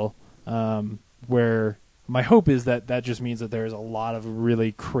you will, where my hope is that just means that there's a lot of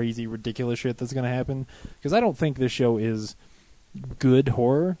really crazy, ridiculous shit that's going to happen, because I don't think this show is good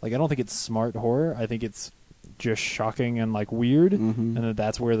horror. Like, I don't think it's smart horror. I think it's just shocking and like weird, and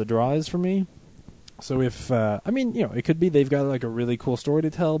that's where the draw is for me. So if it could be they've got like a really cool story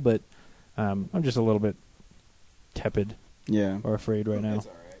to tell, but I'm just a little bit tepid or afraid right now. It's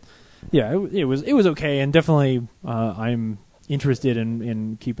all right. Yeah, it was okay, and definitely I'm interested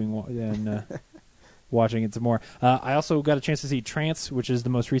in keeping and watching it some more. I also got a chance to see Trance, which is the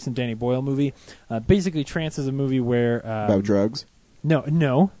most recent Danny Boyle movie. Basically, Trance is a movie where About drugs?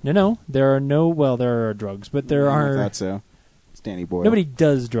 No. There are drugs, but there I are. thought so. It's Danny Boyle. Nobody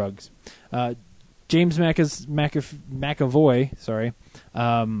does drugs. James McAvoy, sorry,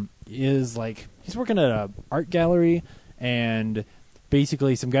 is like he's working at a art gallery, and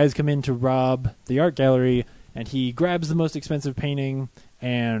basically some guys come in to rob the art gallery, and he grabs the most expensive painting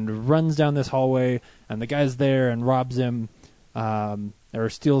and runs down this hallway, and the guy's there and robs him, or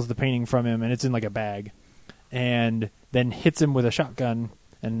steals the painting from him, and it's in like a bag, and then hits him with a shotgun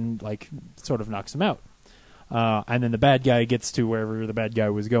and like sort of knocks him out. And then the bad guy gets to wherever the bad guy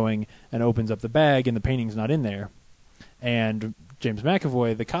was going and opens up the bag, and the painting's not in there. And James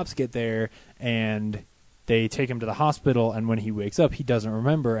McAvoy, the cops get there, and they take him to the hospital, and when he wakes up, he doesn't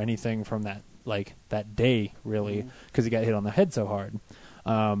remember anything from that day, really, because he got hit on the head so hard.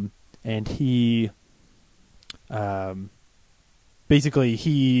 And he basically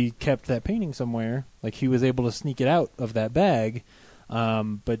he kept that painting somewhere. Like, he was able to sneak it out of that bag,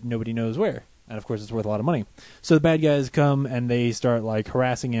 but nobody knows where. And of course, it's worth a lot of money. So the bad guys come and they start like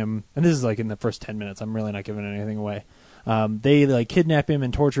harassing him. And this is like in the first 10 minutes. I'm really not giving anything away. They like kidnap him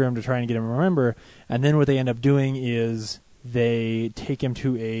and torture him to try and get him to remember. And then what they end up doing is they take him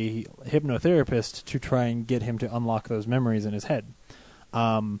to a hypnotherapist to try and get him to unlock those memories in his head.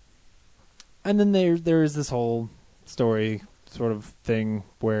 And then there is this whole story sort of thing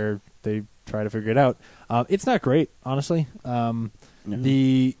where they try to figure it out. It's not great, honestly.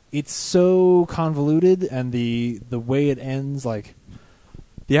 It's so convoluted, and the way it ends, like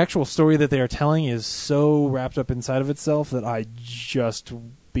the actual story that they are telling is so wrapped up inside of itself that I just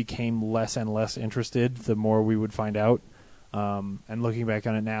became less and less interested the more we would find out. And looking back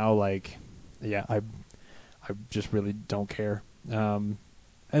on it now, like, yeah, I just really don't care.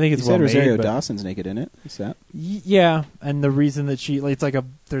 I think it's you said well made, Rosario but Dawson's naked in it. Is that? yeah, and the reason that it's like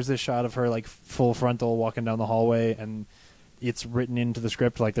there's this shot of her like full frontal walking down the hallway, and it's written into the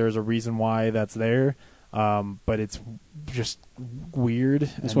script like there's a reason why that's there, but it's just weird.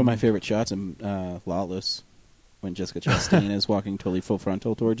 It's one of my favorite shots in Lawless, when Jessica Chastain is walking totally full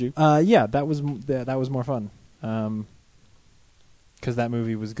frontal towards you. Yeah, that was more fun. Because that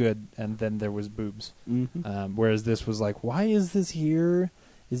movie was good, and then there was boobs. Mm-hmm. Whereas this was like, why is this here?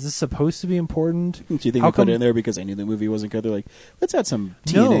 Is this supposed to be important? Do you think they put it in there because I knew the movie wasn't good? They're like, let's add some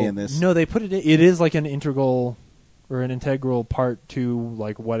TNA in this. No, they put it in. It is like an integral part to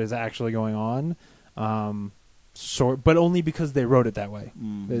like what is actually going on. But only because they wrote it that way.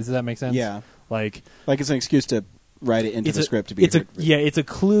 Does that make sense? Yeah. Like it's an excuse to write it into the script to be it's a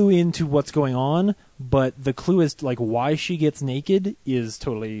clue into what's going on, but the clue is like why she gets naked is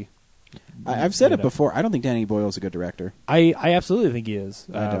totally I've said it before. I don't think Danny Boyle's a good director. I absolutely think he is.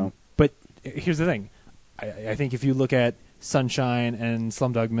 I don't. But here's the thing. I think if you look at Sunshine and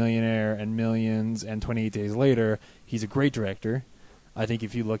Slumdog Millionaire and Millions and 28 Days Later, he's a great director. I think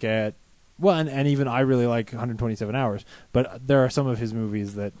if you look at and even I really like 127 Hours, but there are some of his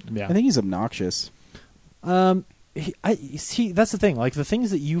movies that I think he's obnoxious. That's the thing. Like the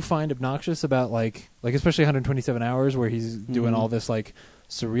things that you find obnoxious about, like especially 127 Hours, where he's doing all this like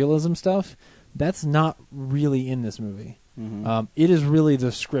surrealism stuff, that's not really in this movie. It is really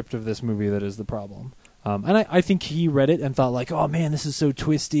the script of this movie that is the problem. And I think he read it and thought like, oh man, this is so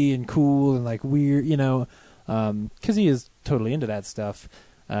twisty and cool and like weird, because he is totally into that stuff.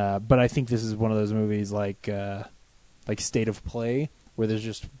 But I think this is one of those movies like State of Play, where there's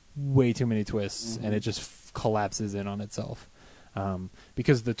just way too many twists and it just collapses in on itself.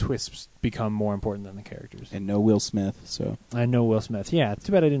 Because the twists become more important than the characters. And no Will Smith, so. I know Will Smith. Yeah, it's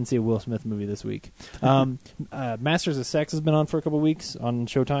too bad I didn't see a Will Smith movie this week. Masters of Sex has been on for a couple of weeks on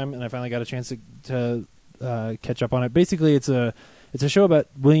Showtime, and I finally got a chance to catch up on it. Basically, it's a show about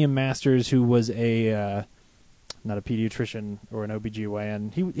William Masters, who was not a pediatrician or an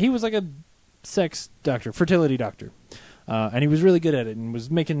OBGYN. He was like a sex doctor, fertility doctor. And he was really good at it and was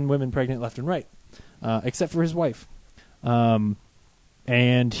making women pregnant left and right, except for his wife.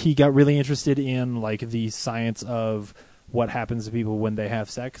 And he got really interested in like the science of what happens to people when they have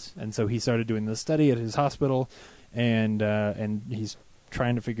sex, and so he started doing this study at his hospital, and he's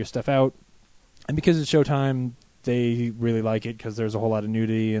trying to figure stuff out. And because it's Showtime, they really like it because there's a whole lot of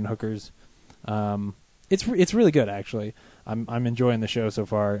nudity and hookers. It's really good actually. I'm enjoying the show so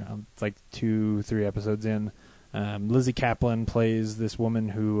far. It's like 2-3 episodes in. Lizzie Kaplan plays this woman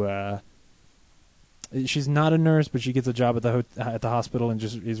who. She's not a nurse, but she gets a job at the hospital and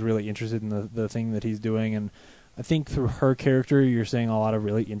just is really interested in the thing that he's doing. And I think through her character, you're seeing a lot of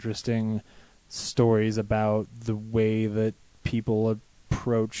really interesting stories about the way that people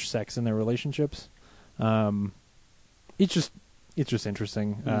approach sex in their relationships. It's just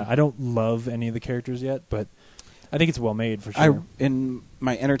interesting. I don't love any of the characters yet, but I think it's well made for sure. In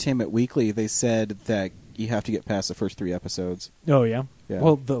my Entertainment Weekly, they said that you have to get past the first 3 episodes. Oh yeah.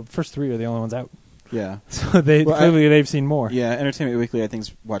 Well, the first 3 are the only ones out. Yeah. So clearly they've seen more. Yeah, Entertainment Weekly, I think,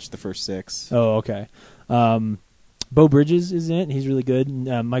 watched the first 6. Oh, okay. Beau Bridges is in it. He's really good.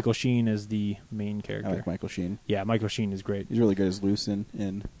 Michael Sheen is the main character. I like Michael Sheen. Yeah, Michael Sheen is great. He's really good as Lucen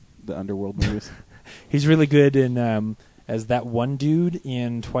in the Underworld movies. He's really good in as that one dude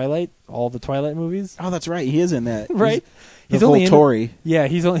in Twilight, all the Twilight movies. Oh, that's right. He is in that. Right? He's only Volturi. Yeah,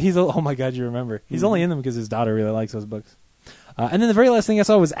 he's oh my God, you remember. He's only in them because his daughter really likes those books. And then the very last thing I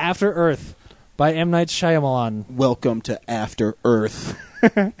saw was After Earth by M. Night Shyamalan. Welcome to After Earth.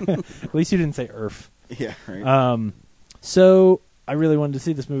 At least you didn't say Earth. Yeah, right. So I really wanted to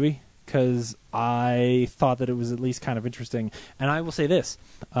see this movie because I thought that it was at least kind of interesting. And I will say this.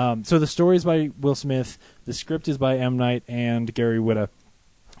 So the story is by Will Smith. The script is by M. Night and Gary Whitta.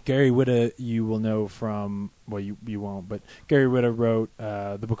 Gary Whitta you will know from, well, you won't, but Gary Whitta wrote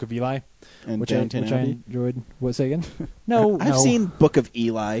The Book of Eli, and which I enjoyed. What, say again? No, I've seen Book of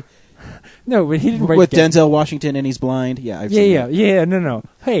Eli. No, but he didn't write with Denzel Washington and he's blind. Yeah, I've seen it. No.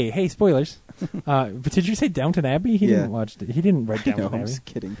 Hey, spoilers. But did you say Downton Abbey? He didn't watch it. He didn't write Downton Abbey. I was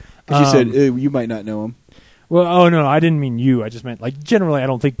kidding. Because you said you might not know him. Well, oh no, I didn't mean you. I just meant like generally. I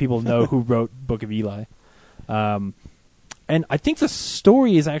don't think people know who wrote Book of Eli, and I think the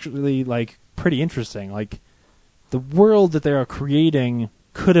story is actually like pretty interesting. Like the world that they are creating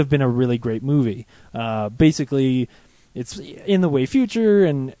could have been a really great movie. Basically, it's in the way future,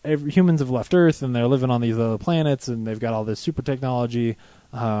 and humans have left Earth, and they're living on these other planets, and they've got all this super technology,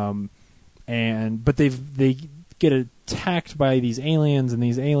 but they get attacked by these aliens, and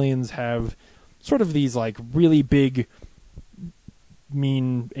these aliens have sort of these like really big,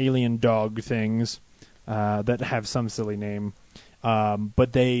 mean alien dog things that have some silly name.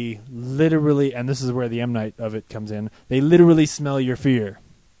 But they literally, and this is where the M. Night of it comes in, they literally smell your fear.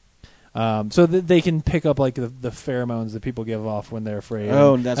 So that they can pick up like the pheromones that people give off when they're afraid.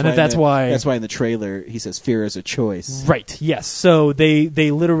 Oh, and that's why in the trailer he says fear is a choice. Right. Yes. So they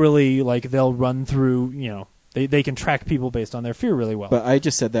literally like they'll run through. They can track people based on their fear really well. But I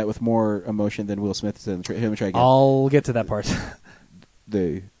just said that with more emotion than Will Smith said. Try again. I'll get to that part.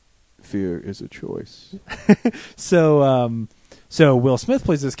 Fear is a choice. So Will Smith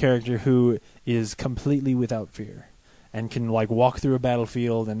plays this character who is completely without fear and can like walk through a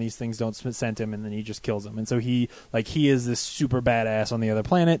battlefield, and these things don't scent him, and then he just kills them. And so he is this super badass on the other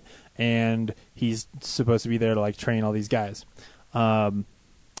planet, and he's supposed to be there to like train all these guys. Now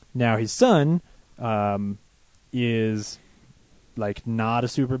his son is like not a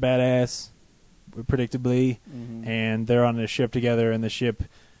super badass, predictably, and they're on a ship together, and the ship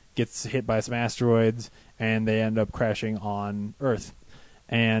gets hit by some asteroids, and they end up crashing on Earth.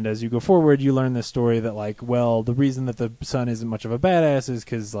 And as you go forward, you learn this story that like, well, the reason that the son isn't much of a badass is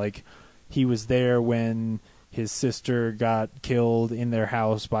because like he was there when his sister got killed in their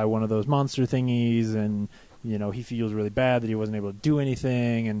house by one of those monster thingies, and he feels really bad that he wasn't able to do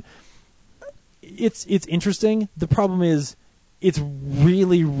anything. And it's interesting. The problem is it's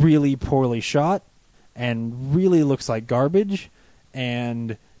really, really poorly shot and really looks like garbage,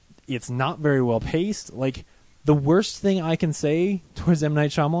 and it's not very well paced. Like, the worst thing I can say towards M.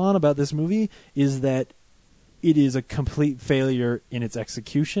 Night Shyamalan about this movie is that it is a complete failure in its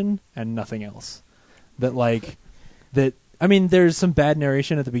execution and nothing else. I mean, there's some bad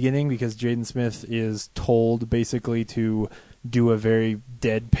narration at the beginning because Jaden Smith is told basically to do a very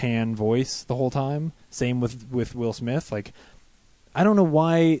deadpan voice the whole time. Same with Will Smith. Like, I don't know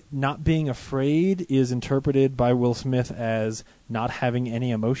why not being afraid is interpreted by Will Smith as not having any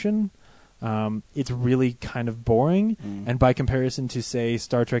emotion. It's really kind of boring. And by comparison to, say,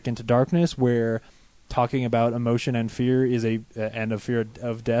 Star Trek Into Darkness, where talking about emotion and fear and a fear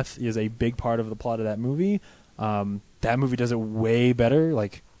of death is a big part of the plot of that movie, that movie does it way better.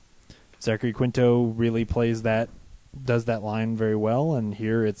 Like, Zachary Quinto really does that line very well, and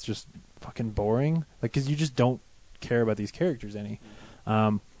here it's just fucking boring. Like, because you just don't care about these characters any.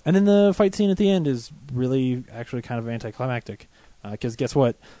 And then the fight scene at the end is really actually kind of anticlimactic. Because guess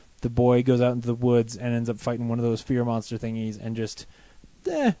what? The boy goes out into the woods and ends up fighting one of those fear monster thingies and just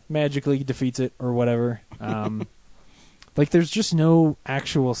magically defeats it or whatever. Like, there's just no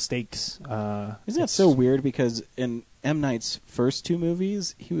actual stakes. Isn't that so weird? Because in M. Night's first two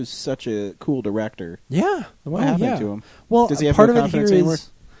movies, he was such a cool director. Yeah. What happened to him? Well, does he have part no of it confidence here anymore?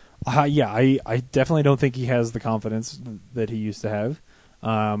 I definitely don't think he has the confidence that he used to have.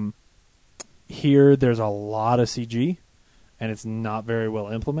 Here, there's a lot of CG, and it's not very well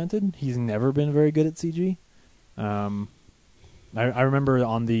implemented. He's never been very good at CG. I remember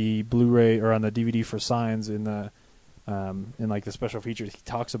on the Blu-ray or on the DVD for Signs in like the special features, he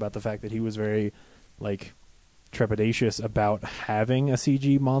talks about the fact that he was very like trepidatious about having a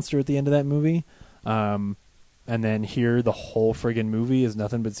CG monster at the end of that movie. And then here, the whole friggin' movie is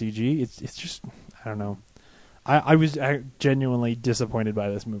nothing but CG. It's just, I don't know. I was genuinely disappointed by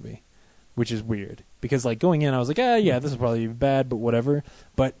this movie, which is weird. Because, like, going in, I was like, yeah, this is probably bad, but whatever.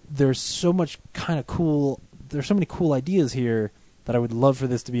 But there's so much kind of cool... There's so many cool ideas here that I would love for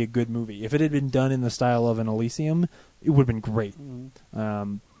this to be a good movie. If it had been done in the style of an Elysium, it would have been great.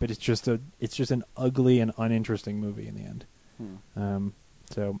 But it's just an ugly and uninteresting movie in the end.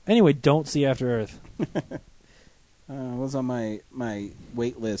 So, anyway, don't see After Earth. It was on my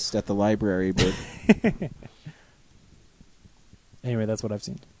wait list at the library, but... Anyway, that's what I've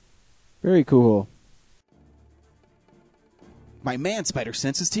seen. Very cool. My man spider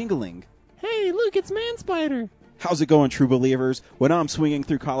sense is tingling. Hey, look, it's Man Spider. How's it going, true believers? When I'm swinging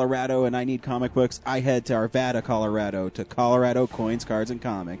through Colorado and I need comic books, I head to Arvada, Colorado, to Colorado Coins, Cards, and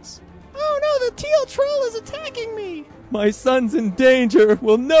Comics. Oh no, the teal troll is attacking me! My son's in danger.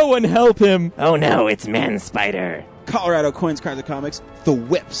 Will no one help him? Oh no, it's Man Spider. Colorado Coins, Cards, and Comics, the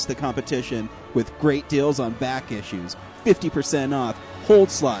whips the competition with great deals on back issues, 50% off,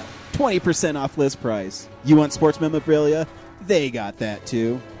 hold slot, 20% off list price. You want sports memorabilia? They got that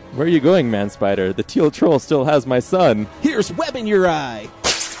too. Where are you going, Man Spider? The teal troll still has my son. Here's web in your eye.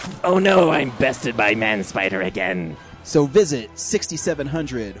 Oh no, I'm bested by Man Spider again. So visit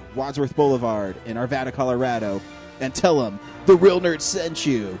 6700 Wadsworth Boulevard in Arvada, Colorado, and tell them the Real Nerd sent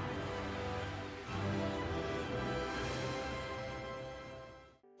you.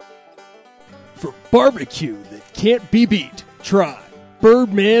 For barbecue that can't be beat, try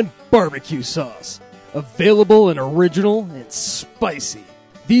Birdman Barbecue Sauce. Available and original and spicy.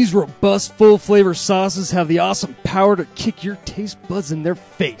 These robust, full-flavor sauces have the awesome power to kick your taste buds in their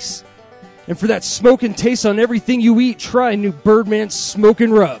face. And for that smoking taste on everything you eat, try new Birdman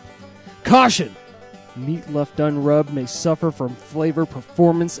Smokin' Rub. Caution! Meat left unrubbed may suffer from flavor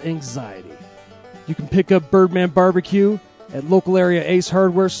performance anxiety. You can pick up Birdman Barbecue at local area Ace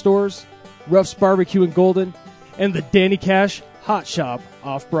Hardware stores, Ruff's Barbecue in Golden, and the Danny Cash Hot Shop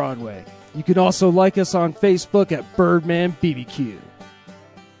off Broadway. You can also like us on Facebook at Birdman BBQ.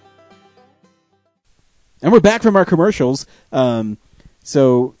 And we're back from our commercials.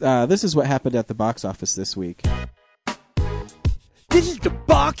 So this is what happened at the box office this week. This is the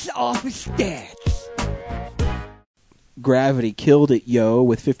box office stats. Gravity killed it, yo,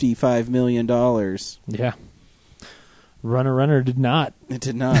 with $55 million. Yeah. Runner did not. It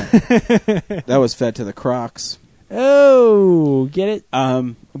did not. That was fed to the Crocs. Oh, get it?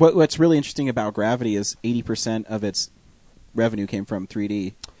 What's really interesting about Gravity is 80% of its revenue came from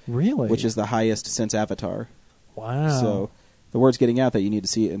 3D, Really? which is the highest since Avatar. wow. So the word's getting out that you need to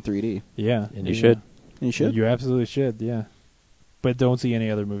see it in 3D. yeah, And you yeah. should. And you should. You absolutely should. Yeah, but don't see any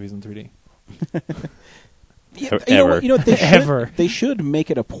other movies in 3D. Yeah, Ever. you know what they should, Ever. They should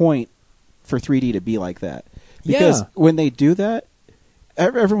make it a point for 3D to be like that. Because Yeah. when they do that,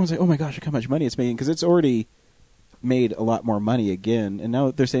 everyone's like, oh my gosh, look how much money it's making. Because it's already made a lot more money again. And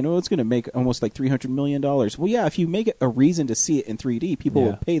now they're saying, oh, it's going to make almost like $300 million. Well, yeah, if you make it a reason to see it in 3D, people Yeah.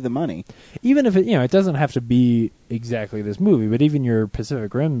 will pay the money. Even if it doesn't have to be exactly this movie, but even your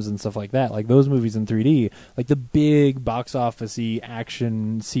Pacific Rims and stuff like that, like those movies in 3D, like the big box office-y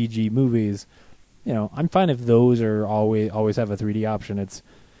action CG movies, I'm fine if those are always have a 3D option. It's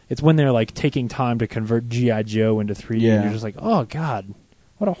when they're like taking time to convert G.I. Joe into 3D, and Yeah. you're just like, oh god,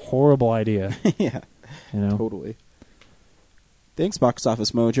 what a horrible idea. Yeah, You know? totally. Thanks, Box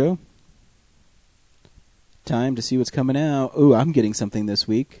Office Mojo. Time to see what's coming out. Ooh, I'm getting something this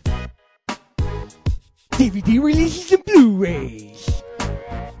week. DVD releases and Blu-rays.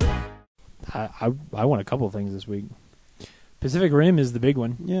 I want a couple of things this week. Pacific Rim is the big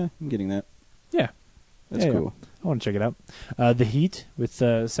one. Yeah, I'm getting that. Yeah. That's Yeah, cool. I want to check it out. The Heat with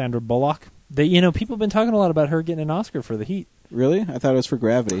Sandra Bullock. People have been talking a lot about her getting an Oscar for The Heat. Really? I thought it was for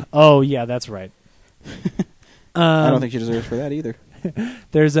Gravity. Oh yeah, that's right. I don't think she deserves for that either.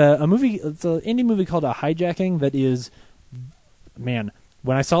 There's a movie. It's an indie movie called A Hijacking that is, man.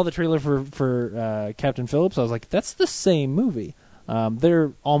 When I saw the trailer for Captain Phillips, I was like, that's the same movie.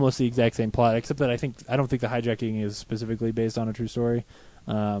 They're almost the exact same plot, except that I don't think The Hijacking is specifically based on a true story.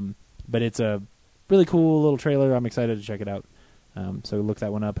 But it's a really cool little trailer. I'm excited to check it out. So look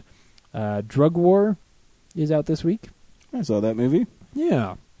that one up. Drug War is out this week. I saw that movie.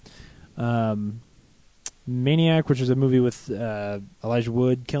 Yeah. Maniac, which is a movie with Elijah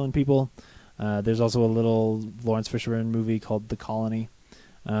Wood killing people. There's also a little Lawrence Fishburne movie called The Colony.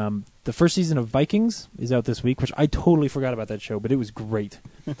 The first season of Vikings is out this week, which I totally forgot about that show, but it was great.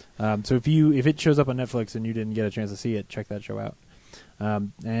 So if it shows up on Netflix and you didn't get a chance to see it, check that show out.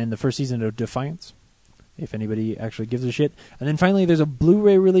 And the first season of Defiance, if anybody actually gives a shit. And then finally, there's a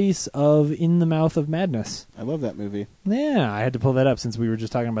Blu-ray release of In the Mouth of Madness. I love that movie. Yeah, I had to pull that up since we were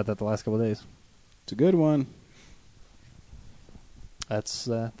just talking about that the last couple of days. It's a good one. That's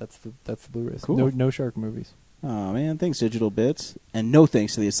the Blu-rays. Cool. No shark movies. Oh man, thanks Digital Bits, and no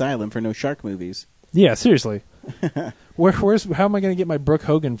thanks to the Asylum for no shark movies. Yeah, seriously. How am I going to get my Brooke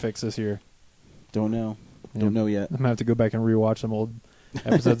Hogan fix this year? Don't know. Yeah. Don't know yet. I'm going to have to go back and rewatch some old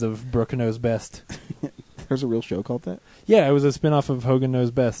episodes of Brooke Knows Best. There's a real show called that. Yeah, it was a spin-off of Hogan Knows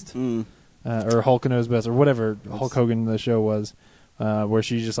Best. Or Hulk Knows Best, or whatever Hulk Hogan the show was, where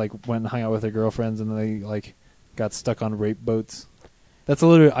she just like went and hung out with her girlfriends and they like got stuck on rape boats. That's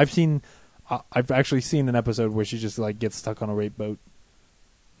literally I've actually seen an episode where she just like gets stuck on a rape boat.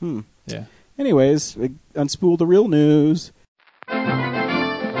 Yeah. Anyways, unspool the real news.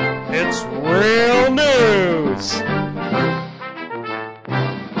 It's real news.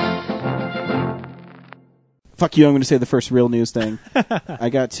 Fuck you! I'm going to say the first real news thing. I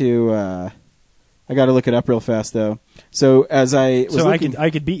got to look it up real fast though. So as I was looking, I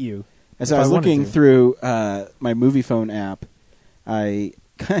could beat you. as if I was wanted looking to. through my movie phone app, I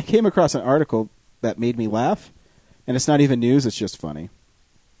I came across an article that made me laugh, and it's not even news; it's just funny.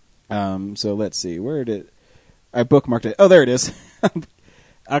 So let's see, where did I bookmarked it? Oh, there it is.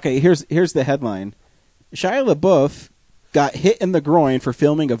 Okay, here's the headline: Shia LaBeouf got hit in the groin for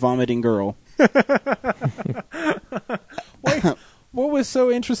filming a vomiting girl. Wait, what was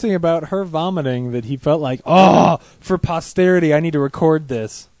so interesting about her vomiting that he felt like, oh, for posterity, I need to record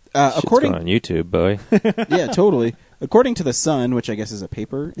this? Shit's According going on YouTube, boy. yeah, totally. According to The Sun, which I guess is a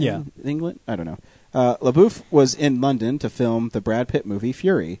paper in England, I don't know. LaBeouf was in London to film the Brad Pitt movie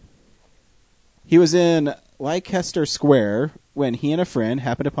Fury. He was in Leicester Square when he and a friend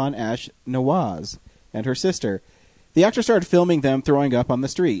happened upon Ash Nawaz and her sister. The actor started filming them throwing up on the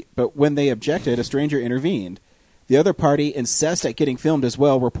street, but when they objected, a stranger intervened. The other party, incensed at getting filmed as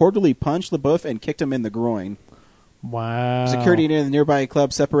well, reportedly punched LaBeouf and kicked him in the groin. Wow. Security near the nearby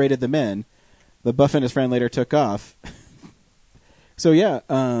club separated the men. LaBeouf and his friend later took off. So yeah,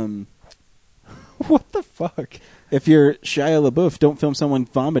 What the fuck? if you're Shia LaBeouf, don't film someone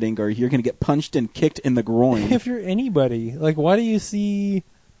vomiting or you're going to get punched and kicked in the groin. If you're anybody, like, why would you see,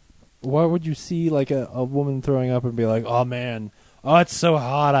 like, a woman throwing up and be like, oh, man, oh, it's so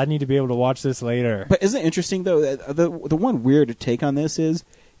hot, I need to be able to watch this later. But isn't it interesting, though, that the one weird take on this is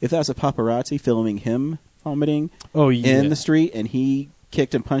if that was a paparazzi filming him vomiting in the street and he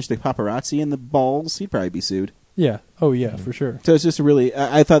kicked and punched the paparazzi in the balls, he'd probably be sued. Yeah. Oh, yeah, for sure. So it's just really,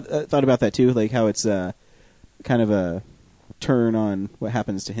 I thought about that too, like how it's kind of a turn on what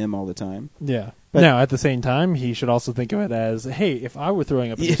happens to him all the time. Yeah. But now, at the same time, he should also think of it as, hey, if I were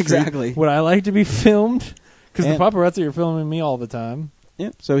throwing up in the street, exactly. would I like to be filmed? Because the And- paparazzi are filming me all the time.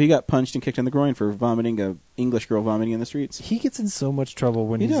 Yeah, so he got punched and kicked in the groin for vomiting, a English girl vomiting in the streets. He gets in so much trouble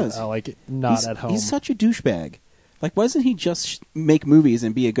when He he's does. not at home. He's such a douchebag. Like, why doesn't he just make movies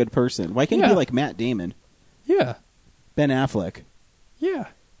and be a good person? Why can't he Yeah. be like Matt Damon, Yeah. Ben Affleck? Yeah.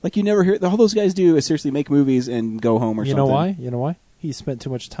 Like, you never hear all those guys do is seriously make movies and go home or You something. know why? You know why? He spent too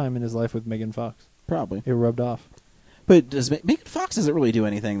much time in his life with Megan Fox. Probably. It rubbed off. But does Megan Fox doesn't really do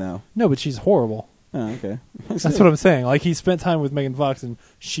anything though? No, but she's horrible. Oh, okay. That's what I'm saying. Like, he spent time with Megan Fox, and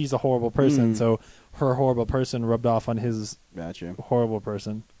she's a horrible person, so her horrible person rubbed off on his Gotcha. horrible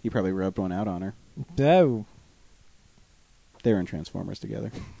person. He probably rubbed one out on her. No. They were in Transformers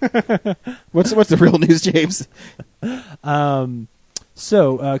together. What's the real news, James?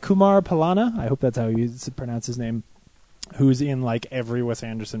 So, Kumar Palana, I hope that's how you pronounce his name, who's in, like, every Wes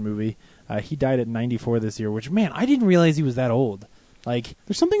Anderson movie. He died at 94 this year, which, man, I didn't realize he was that old. Like,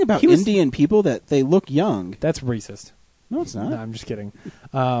 There's something about He was- Indian people that they look young. that's racist. No, it's not. No, I'm just kidding.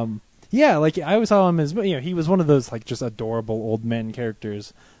 Yeah, like, I always saw him as, he was one of those, like, just adorable old men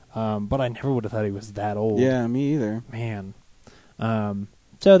characters. But I never would have thought he was that old. Yeah, me either. Man.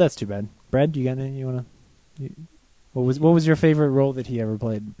 So that's too bad. Brad, you got anything you want to... What was your favorite role that he ever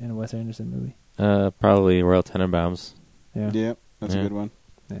played in a Wes Anderson movie? Probably Royal Tenenbaums. Yeah. Yeah, that's a Yeah. good one.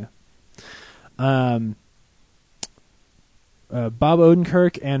 Yeah. Bob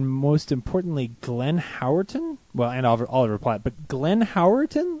Odenkirk and most importantly Glenn Howerton, and Oliver Platt, but Glenn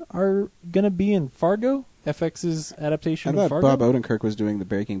Howerton are going to be in Fargo, FX's I adaptation of thought Fargo. Bob Odenkirk was doing the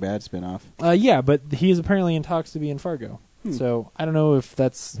Breaking Bad spinoff. Yeah, but he is apparently in talks to be in Fargo. So I don't know if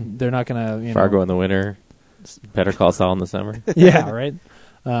they're not going to Fargo in the winter. Better Call Saul in the summer. Yeah, right.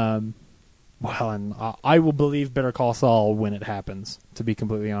 And I will believe Better Call Saul when it happens, to be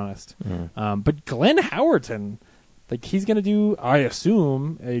completely honest. But Glenn Howerton, like, he's going to do, I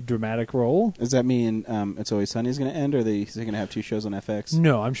assume, a dramatic role. Does that mean It's Always Sunny is going to end, or is he going to have two shows on FX?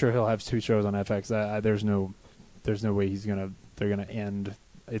 No, I'm sure he'll have 2 shows on FX. There's no way they're gonna end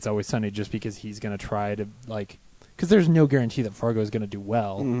It's Always Sunny just because he's gonna try to, like, because there's no guarantee that Fargo is gonna do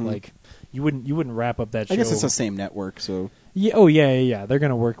well. Mhm. Like, you wouldn't wrap up that show. I guess it's the same network, so Yeah. Oh yeah. They're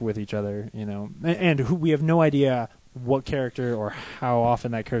gonna work with each other, and we have no idea what character or how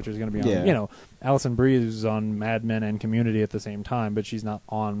often that character is gonna be on. Yeah. Alison Brie is on Mad Men and Community at the same time, but she's not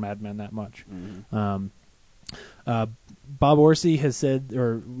on Mad Men that much. Bob Orsi has said,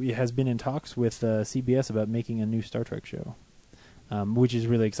 or has been in talks with CBS about making a new Star Trek show, which is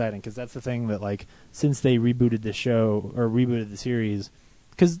really exciting because that's the thing that, like, since they rebooted the show or rebooted the series,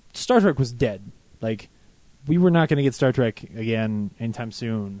 because Star Trek was dead. Like, we were not going to get Star Trek again anytime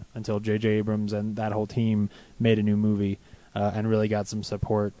soon until J.J. Abrams and that whole team made a new movie and really got some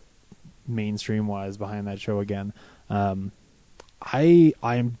support mainstream-wise behind that show again. I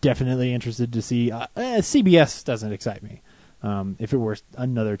am definitely interested to see. CBS doesn't excite me. If it were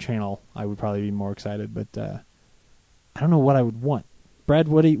another channel, I would probably be more excited. But I don't know what I would want. Brad,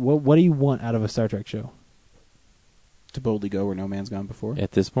 what do you want out of a Star Trek show? to boldly go where no man's gone before.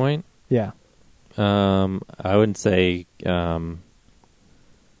 At this point, Yeah. I wouldn't say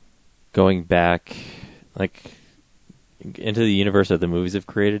going back, like, into the universe that the movies have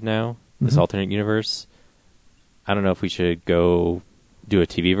created now, this alternate universe, I don't know if we should go do a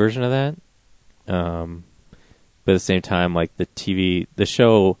TV version of that. But at the same time, like, the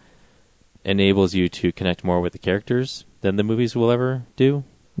show enables you to connect more with the characters than the movies will ever do.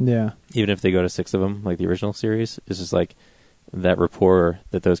 Yeah. Even if they go to 6 of them, like the original series. It's just like that rapport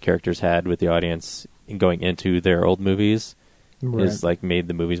that those characters had with the audience in going into their old movies is like made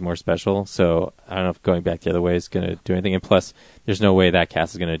the movies more special. So I don't know if going back the other way is going to do anything. And plus, there's no way that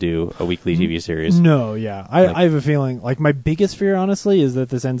cast is going to do a weekly TV series. No, yeah. I have a feeling, like, my biggest fear, honestly, is that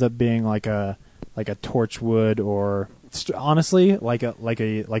this ends up being like a Torchwood, or honestly, like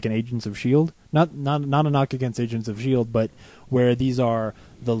an Agents of S.H.I.E.L.D. Not a knock against Agents of S.H.I.E.L.D., but where these are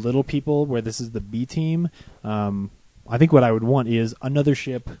the little people, where this is the B team. I think what I would want is another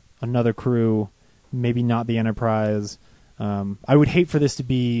ship, another crew, maybe not the Enterprise. I would hate for this to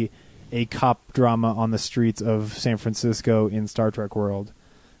be a cop drama on the streets of San Francisco in Star Trek world.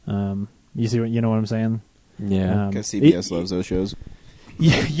 You know what I'm saying? Yeah. Because CBS loves those shows.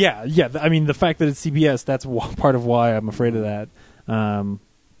 Yeah. I mean, the fact that it's CBS, that's part of why I'm afraid of that.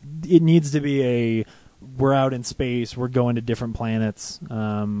 It needs to be we're out in space, we're going to different planets.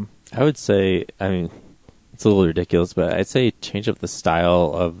 I would say, I mean, it's a little ridiculous, but I'd say change up the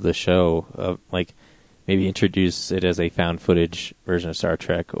style of the show. Of, like, maybe introduce it as a found footage version of Star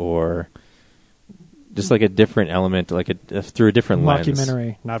Trek, or just like a different element, like through a different lens.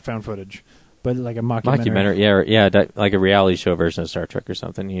 Mockumentary, not found footage, but like a mockumentary. Yeah, like a reality show version of Star Trek or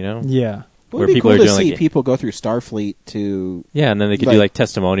something, you know? Yeah. Well, it'd be cool to see people go through Starfleet to... Yeah, and then they could do like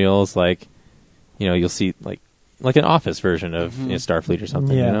testimonials, like, you know, you'll see like an Office version of Starfleet or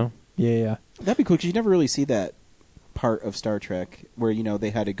something, you know? Yeah. That'd be cool, because you never really see that part of Star Trek where, you know, they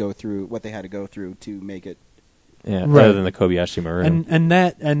had to go through what they had to go through to make it. Yeah, right. Rather than the Kobayashi Maru. And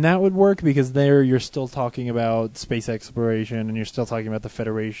that would work, because there you're still talking about space exploration, and you're still talking about the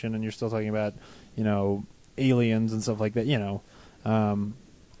Federation, and you're still talking about, you know, aliens and stuff like that, you know.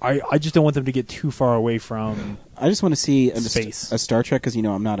 I just don't want them to get too far away from I just want to see space. a Star Trek, because, you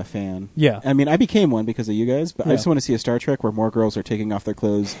know, I'm not a fan. Yeah. I mean, I became one because of you guys, but Yeah. I just want to see a Star Trek where more girls are taking off their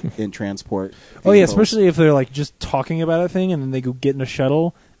clothes in transport. Oh, yeah, vehicles. especially if they're, like, just talking about a thing, and then they go get in a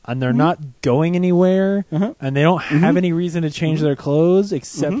shuttle, and they're not going anywhere, and they don't have any reason to change their clothes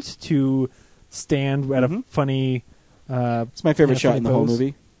except to stand at a funny... It's my favorite shot in the whole pose.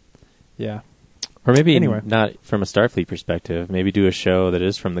 movie. Yeah. Or maybe Anyway. not from a Starfleet perspective. Maybe do a show that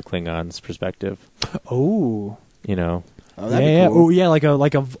is from the Klingons' perspective. Oh. You know? Oh, that'd be cool. Oh, yeah, like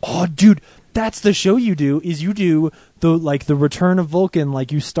a... Oh, dude, that's the show you do, is you do the Return of Vulcan.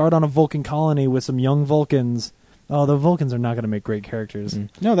 Like, you start on a Vulcan colony with some young Vulcans. Oh, the Vulcans are not going to make great characters.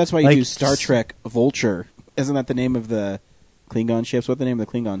 No, that's why you Like, do Star Trek Vulture. Isn't that the name of the Klingon ships? What's the name of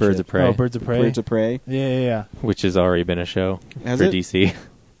the Klingon Birds ship? of Prey. Oh, Birds of Prey. Birds of Prey. Yeah. Which has already been a show Has for it? DC.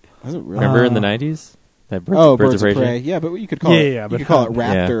 Was it really? Remember in the 90s? That Birds of Prey. Yeah, but you could call it. Yeah, You but could call it how-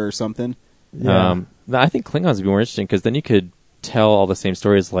 Raptor or something. Yeah. No, I think Klingons would be more interesting, because then you could tell all the same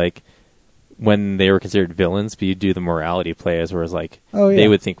stories, like when they were considered villains, but you do the morality play as whereas like they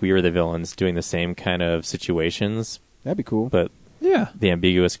would think we were the villains doing the same kind of situations, That'd be cool. but Yeah. the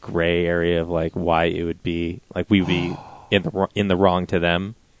ambiguous gray area of like why it would be like we would be in the wrong to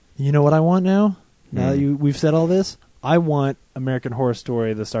them. You know what I want now? Now that we've said all this, I want American Horror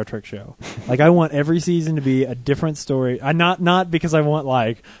Story, the Star Trek show. Like, I want every season to be a different story. Not because I want,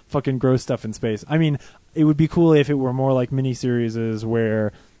 like, fucking gross stuff in space. I mean, it would be cool if it were more like miniseries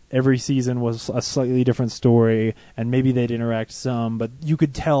where every season was a slightly different story, and maybe they'd interact some, but you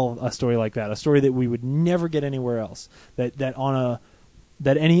could tell a story like that, a story that we would never get anywhere else, that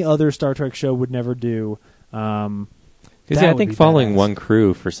any other Star Trek show would never do. Because I think following one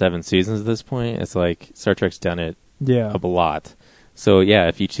crew for 7 seasons at this point, it's like Star Trek's done it a lot. So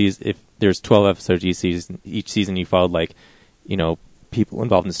yeah, if there's 12 episodes each season you followed like, you know, people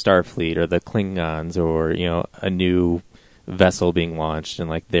involved in Starfleet or the Klingons or, you know, a new vessel being launched and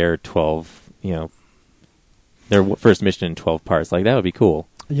like their 12, you know, their first mission in 12 parts, like that would be cool.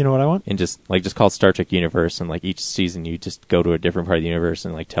 You know what I want? And just call it Star Trek Universe, and like each season you just go to a different part of the universe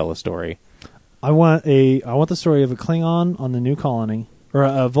and like tell a story. I want the story of a Klingon on the new colony, or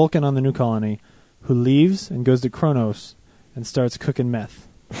a Vulcan on the new colony, who leaves and goes to Kronos and starts cooking meth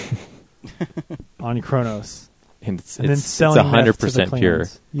on Kronos, And then selling meth to the 100% pure.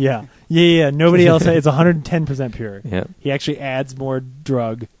 Klingons. Yeah. Nobody else. It's 110% pure. Yeah, He actually adds more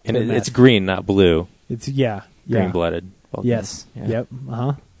drug. and to the it's meth. green, not blue. It's Green-blooded. Vulcan. Yes. Yeah. Yep.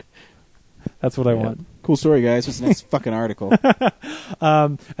 That's what I want. Cool story, guys. What's the next fucking article?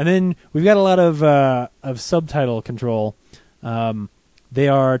 And then we've got a lot of subtitle control. They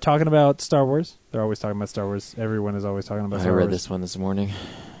are talking about Star Wars. They're always talking about Star Wars. Everyone is always talking about I Star read Wars. this one this morning.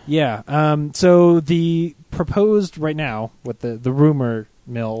 Yeah. So the proposed right now, what the rumor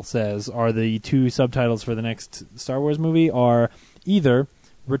mill says are the two subtitles for the next Star Wars movie are either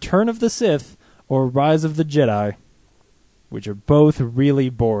Return of the Sith or Rise of the Jedi, which are both really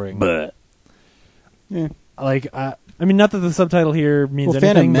boring. But Yeah. Like, I mean, not that the subtitle here means Well,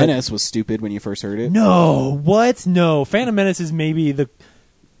 anything. Phantom but- Menace was stupid when you first heard it. No, what? No, Phantom Menace is maybe the.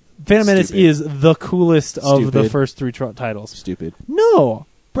 Phantom Menace Stupid. is the coolest of the Stupid. first three titles. Stupid. No,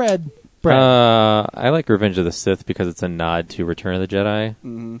 Brad. I like Revenge of the Sith because it's a nod to Return of the Jedi.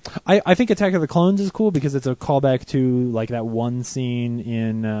 Mm-hmm. I think Attack of the Clones is cool because it's a callback to like that one scene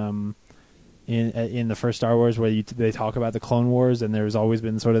in the first Star Wars where they talk about the Clone Wars, and there's always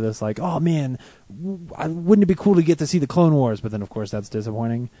been sort of this like, oh man, wouldn't it be cool to get to see the Clone Wars? But then of course that's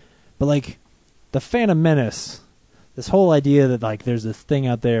disappointing. But like the Phantom Menace, this whole idea that like there's this thing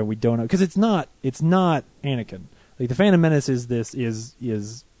out there we don't know, because it's not Anakin. Like the Phantom Menace is The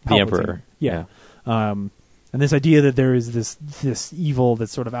Palpatine. Emperor. Yeah. And this idea that there is this evil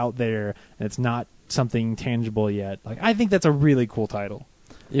that's sort of out there and it's not something tangible yet. Like I think that's a really cool title.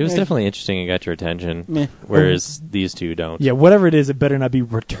 It was Yeah. definitely interesting and got your attention, Meh. whereas these two don't. Yeah, whatever it is, it better not be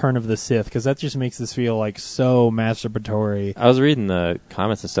Return of the Sith, because that just makes this feel like so masturbatory. I was reading the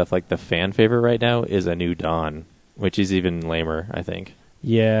comments and stuff, like the fan favorite right now is A New Dawn, which is even lamer, I think.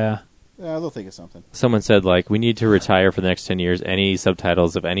 Yeah. They'll think of something. Someone said, like, we need to retire for the next 10 years any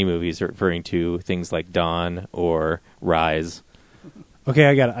subtitles of any movies referring to things like Dawn or Rise. Okay,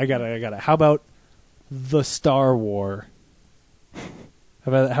 I got it. How about The Star War?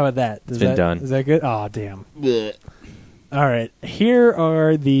 How about that? It's been done. Is that good? Oh, damn. All right. Here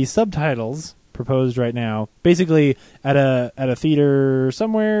are the subtitles proposed right now. Basically, at a theater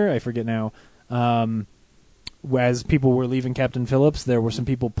somewhere, I forget now. As people were leaving Captain Phillips, there were some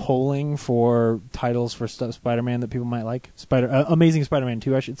people polling for titles for Spider-Man that people might like. Amazing Spider-Man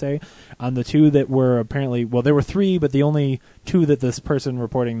 2, I should say. On the two that were apparently, well, there were three, but the only two that this person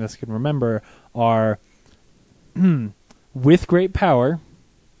reporting this can remember are With Great Power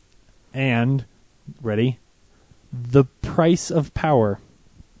and, ready, The Price of Power.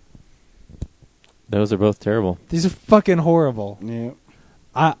 Those are both terrible. These are fucking horrible. Yeah.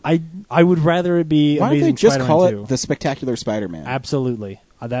 I would rather it be Why don't Amazing they just Spider-Man call 2. it The Spectacular Spider-Man? Absolutely.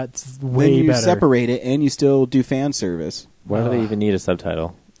 That's Then way you better. separate it and you still do fan service. Why do they even need a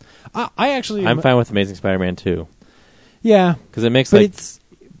subtitle? I actually... I'm fine with Amazing Spider-Man 2. Yeah. Because it makes But like it's...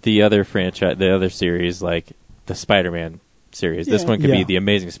 the other franchise, the other series, like the Spider-Man series. This Yeah. one could Yeah. be the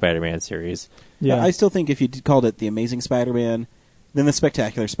Amazing Spider-Man series. Yeah. I still think if you called it The Amazing Spider-Man, then The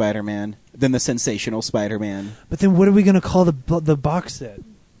Spectacular Spider-Man, then The Sensational Spider-Man. But then what are we going to call the box set?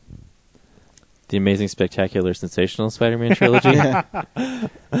 The Amazing Spectacular Sensational Spider-Man trilogy. Yeah.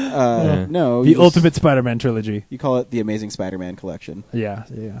 Yeah. No. The you just- Ultimate Spider-Man trilogy. You call it The Amazing Spider-Man Collection. Yeah.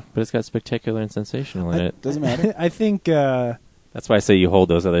 But it's got spectacular and sensational in it. Doesn't matter. I think... That's why I say you hold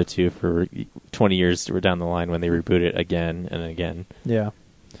those other two for 20 years down the line when they reboot it again and again. Yeah.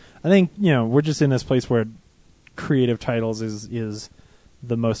 I think, we're just in this place where creative titles is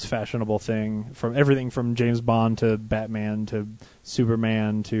the most fashionable thing, from everything from James Bond to Batman to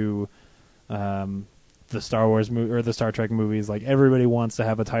Superman to the Star Wars movie or the Star Trek movies. Like everybody wants to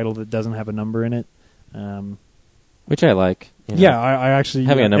have a title that doesn't have a number in it. Which I like. Yeah, I actually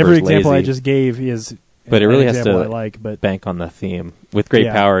Having a number every is example I lazy. just gave is But it an really has example to I like, but bank on the theme. With great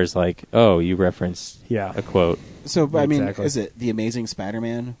Yeah. powers, like, oh, you referenced yeah. a quote. So, I mean, Exactly. is it The Amazing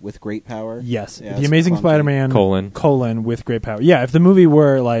Spider-Man with great power? Yes, Yeah, the it's Amazing clunky. Spider-Man Colon. with great power. Yeah, if the movie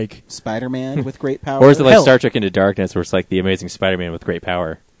were like Spider-Man with great power? Or is it like Hell. Star Trek Into Darkness, where it's like the Amazing Spider-Man with great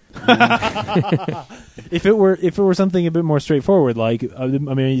power? if it were something a bit more straightforward, like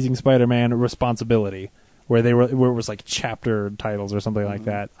Amazing Spider-Man Responsibility, where it was like chapter titles or something like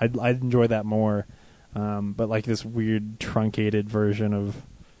that. I'd enjoy that more. But like this weird truncated version of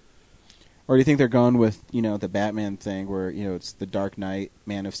Or do you think they're going with, the Batman thing where, it's the Dark Knight,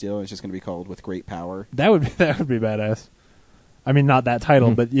 Man of Steel, and it's just going to be called With Great Power? that would be badass. I mean, not that title,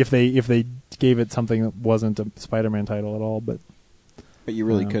 Hmm. but if they gave it something that wasn't a Spider-Man title at all, but But you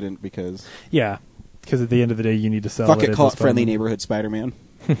really Um, couldn't because... yeah, because at the end of the day, you need to sell. Fuck that it, it's call a it Friendly Spider-Man. Neighborhood Spider-Man.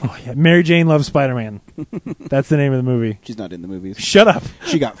 Oh, yeah. Mary Jane loves Spider-Man. That's the name of the movie. She's not in the movies. Shut up.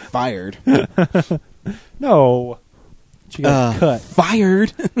 She got fired. No. She got cut.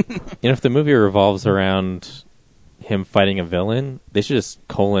 Fired? If the movie revolves around him fighting a villain, they should just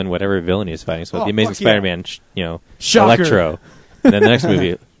colon whatever villain he's fighting. So Oh, the Amazing fuck yeah. Spider-Man, Shocker. Electro. And then the next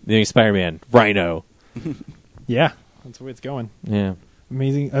movie, the Amazing Spider-Man, Rhino. Yeah, that's the way it's going. Yeah.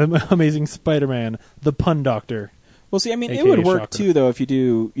 Amazing Spider-Man, the Pun Doctor. Well, see, I mean, it AKA would work Shocker. too, though, if you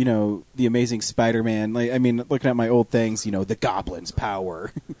do, the Amazing Spider-Man. Like, I mean, looking at my old things, the Goblin's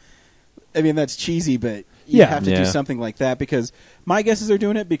power. I mean, that's cheesy, but you have to do something like that, because my guess is they're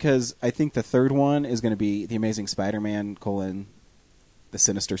doing it because I think the third one is going to be The Amazing Spider-Man, the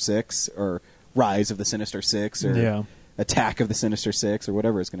Sinister Six, or Rise of the Sinister Six, or Attack of the Sinister Six, or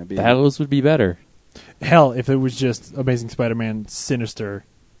whatever it's going to be. Battles would be better. Hell, if it was just Amazing Spider-Man Sinister.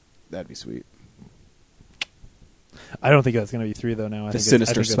 That'd be sweet. I don't think that's going to be 3, though, now. The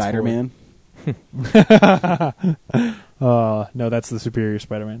Sinister Spider-Man? No, that's the Superior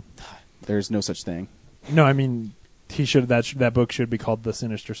Spider-Man. There's no such thing. No, I mean, that book should be called The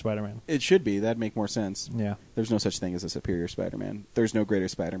Sinister Spider-Man. It should be. That'd make more sense. Yeah. There's no such thing as a Superior Spider-Man. There's no greater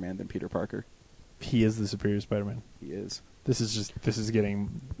Spider-Man than Peter Parker. He is the Superior Spider-Man. He is. This is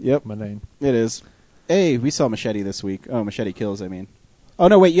getting mundane. It is. Hey, we saw Machete this week. Oh, Machete Kills, I mean. Oh,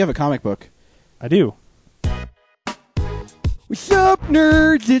 no, wait, you have a comic book. I do. What's up,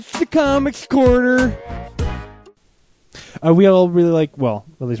 nerds? It's the Comics Corner. We all really like, well,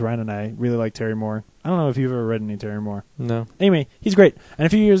 at least Ryan and I really like Terry Moore. I don't know if you've ever read any Terry Moore. No. Anyway, he's great. And a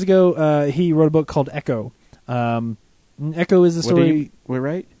few years ago, he wrote a book called Echo. Echo is the story. We're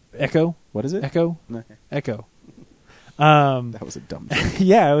right? Echo? What is it? Echo? No. Echo. That was a dumb joke.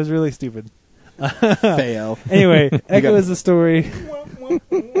 Yeah, it was really stupid. Fail. Anyway, Echo is the story.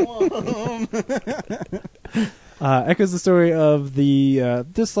 Echo's the story of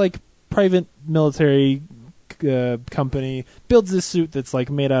this private military company builds this suit that's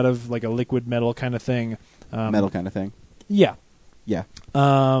made out of a liquid metal kind of thing. Metal kind of thing. Yeah. Yeah.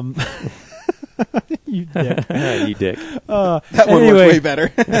 You dick. You dick. That one was way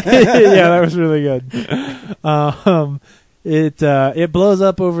better. Yeah, that was really good. It blows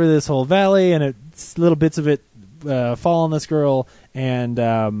up over this whole valley, and little bits of it fall on this girl,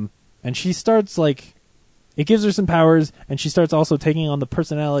 and she starts it gives her some powers, and she starts also taking on the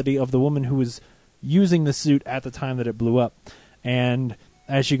personality of the woman who was using the suit at the time that it blew up. And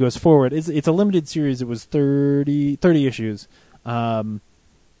as she goes forward, it's a limited series. It was 30 issues. And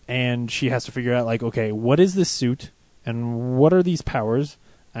she has to figure out, okay, what is this suit, and what are these powers,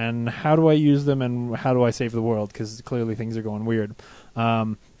 and how do I use them, and how do I save the world, because clearly things are going weird.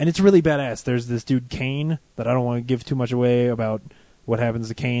 And it's really badass. There's this dude, Kane, that I don't want to give too much away about what happens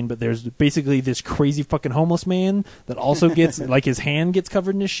to Kane, but there's basically this crazy fucking homeless man that also gets, his hand gets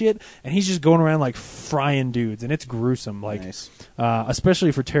covered in his shit, and he's just going around, frying dudes, and it's gruesome. Nice.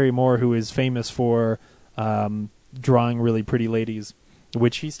 Especially for Terry Moore, who is famous for drawing really pretty ladies,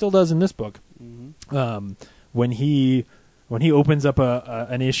 which he still does in this book. Mm-hmm. When he opens up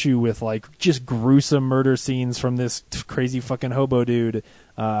an issue with just gruesome murder scenes from this crazy fucking hobo dude,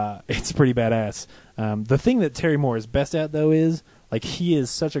 it's pretty badass. The thing that Terry Moore is best at, though, is he is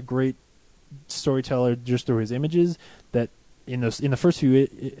such a great storyteller just through his images that in the first few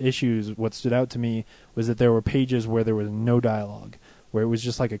issues, what stood out to me was that there were pages where there was no dialogue, where it was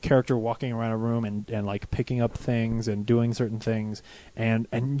just a character walking around a room and picking up things and doing certain things, and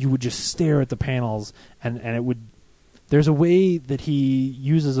you would just stare at the panels, and it would. There's a way that he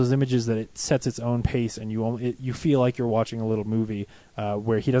uses those images that it sets its own pace, and you feel like you're watching a little movie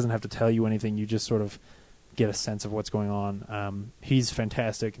where he doesn't have to tell you anything. You just sort of get a sense of what's going on. He's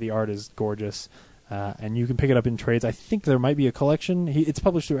fantastic. The art is gorgeous, and you can pick it up in trades. I think there might be a collection. It's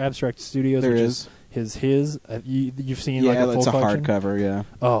published through Abstract Studios. There which is. You've seen Yeah, a full it's a collection? hardcover, yeah.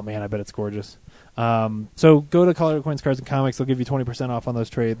 Oh, man, I bet it's gorgeous. So go to Colorado Coins, Cards, and Comics. They'll give you 20% off on those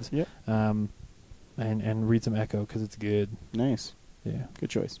trades. Yep. And read some Echo, because it's good. Nice. Yeah. Good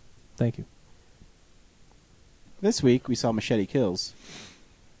choice. Thank you. This week, we saw Machete Kills.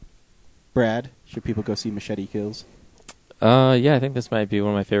 Brad, should people go see Machete Kills? Yeah, I think this might be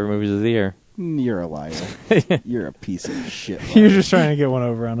one of my favorite movies of the year. You're a liar. You're a piece of shit. You're just trying to get one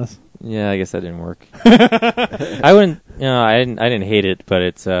over on us. Yeah, I guess that didn't work. I wouldn't. I didn't hate it, but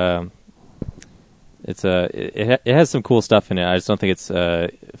it has some cool stuff in it. I just don't think it's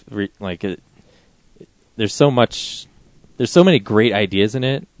there's so many great ideas in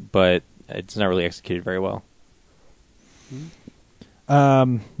it, but it's not really executed very well.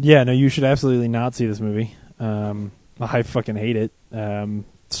 Yeah, no, you should absolutely not see this movie. I fucking hate it.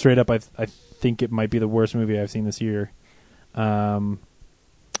 Straight up, I think it might be the worst movie I've seen this year.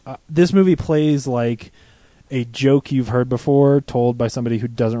 This movie plays like a joke you've heard before, told by somebody who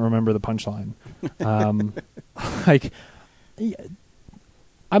doesn't remember the punchline.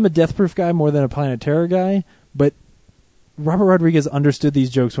 I'm a Death Proof guy more than a Planet Terror guy, but Robert Rodriguez understood these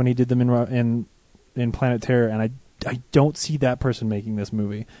jokes when he did them in Planet Terror, and I don't see that person making this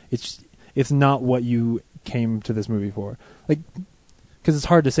movie. It's not what you came to this movie for. Because it's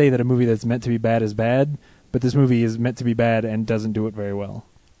hard to say that a movie that's meant to be bad is bad, But this movie is meant to be bad and doesn't do it very well.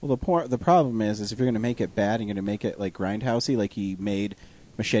 Well, the problem is if you're going to make it bad and you're going to make it like grindhousey, like he made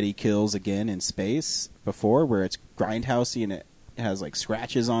Machete Kills again in space before, where it's grindhousey and it has like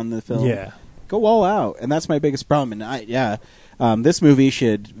scratches on the film. Yeah. Go all out, and that's my biggest problem. And this movie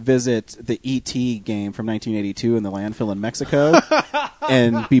should visit the E.T. game from 1982 in the landfill in Mexico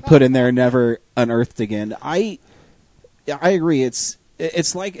and be put in there, never unearthed again. I agree. It's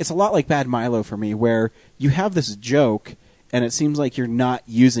a lot like Bad Milo for me, where you have this joke and it seems like you're not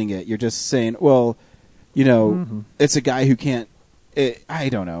using it. You're just saying, well, it's a guy who can't. I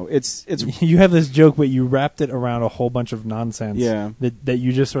don't know. It's You have this joke, but you wrapped it around a whole bunch of nonsense. Yeah. That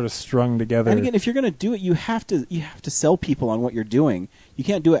you just sort of strung together. And again, if you're going to do it, you have to sell people on what you're doing. You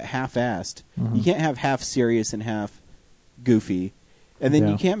can't do it half-assed. Mm-hmm. You can't have half serious and half goofy, and then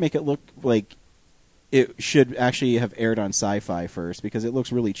you can't make it look like it should actually have aired on Sci-Fi first because it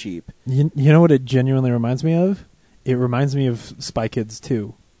looks really cheap. You know what it genuinely reminds me of? It reminds me of Spy Kids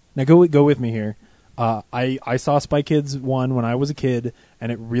 2. Now go with me here. I saw Spy Kids 1 when I was a kid,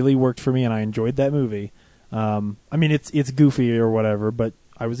 and it really worked for me, and I enjoyed that movie. I mean, it's goofy or whatever, but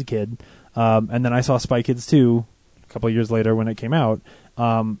I was a kid. And then I saw Spy Kids 2 a couple of years later when it came out,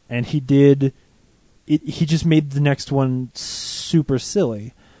 and he just made the next one super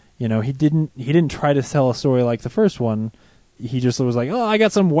silly. He didn't try to tell a story like the first one. He just was like, oh, I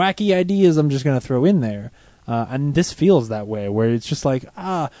got some wacky ideas I'm just going to throw in there. And this feels that way, where it's just like,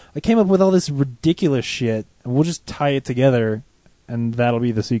 I came up with all this ridiculous shit, and we'll just tie it together, and that'll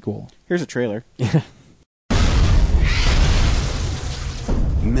be the sequel. Here's a trailer.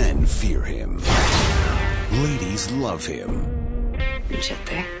 Men fear him. Ladies love him.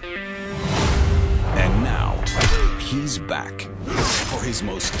 And now, he's back for his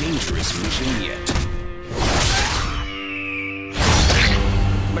most dangerous mission yet.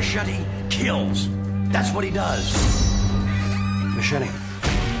 Machete kills. That's what he does. Machete.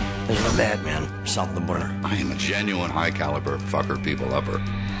 There's a bad man south of the border. I am a genuine high-caliber fucker people upper.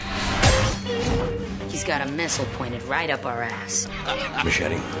 He's got a missile pointed right up our ass.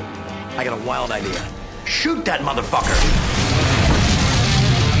 Machete, I got a wild idea. Shoot that motherfucker!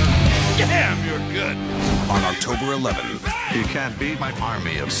 Damn, you're good. On October 11th. You can't beat my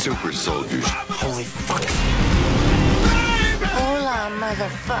army of super soldiers. Holy fuck. Hola,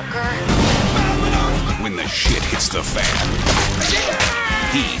 motherfucker. When the shit hits the fan,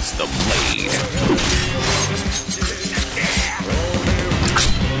 he's the Blade.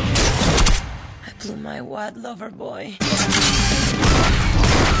 I blew my wad lover boy.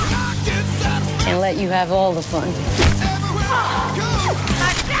 And let you have all the fun.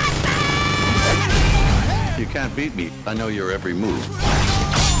 You can't beat me. I know your every move.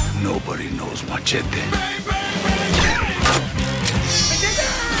 Nobody knows Machete.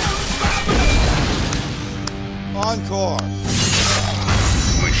 Encore.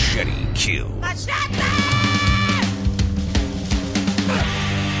 Machete Kills.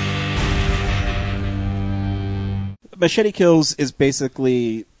 Machete Kills is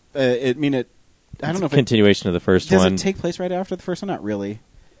basically, I don't know if continuation of the first does one. it take place right after the first one? Not really.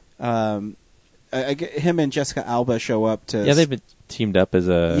 Him and Jessica Alba show up to. Yeah, they've been teamed up as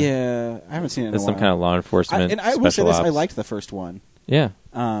a. Yeah, I haven't seen it in a as some while. kind of law enforcement. I will say special this: ops. I liked the first one. Yeah.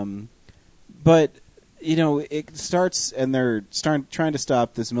 But it starts and they're trying to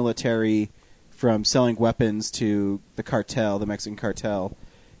stop this military from selling weapons to the cartel, the Mexican cartel,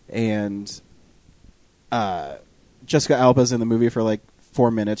 and Jessica Alba's in the movie for like 4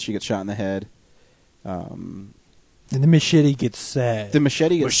 minutes. She gets shot in the head. And the machete gets sad. The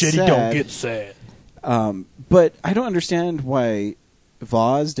machete gets Machete sad. don't get sad. But I don't understand why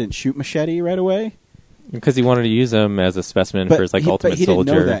Voz didn't shoot Machete right away. Because he wanted to use him as a specimen for his ultimate but he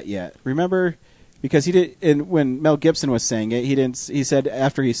soldier. didn't know that yet. Remember, because he did. And when Mel Gibson was saying it, he didn't. He said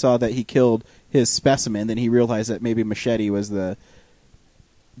after he saw that he killed his specimen, then he realized that maybe Machete was the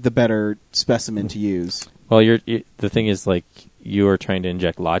better specimen to use. Well, the thing is, like, you are trying to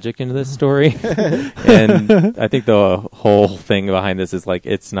inject logic into this story, and I think the whole thing behind this is like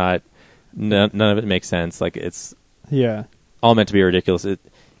it's not. None of it makes sense. Like it's all meant to be ridiculous.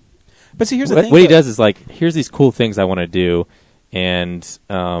 But see, here's the thing. What he does is like, here's these cool things I want to do, and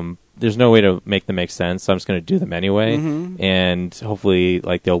there's no way to make them make sense, so I'm just going to do them anyway, and hopefully,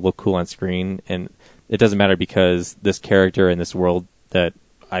 like, they'll look cool on screen. And it doesn't matter because this character in this world that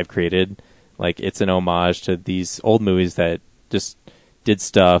I've created, like, it's an homage to these old movies that just did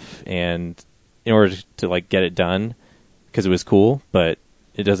stuff, and in order to like get it done because it was cool, but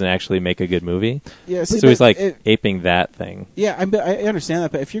it doesn't actually make a good movie. Yeah, see, so he's like aping that thing. Yeah, I understand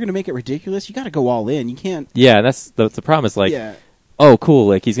that, but if you're going to make it ridiculous, you got to go all in. You can't. Yeah, that's the problem. Is like, oh, cool,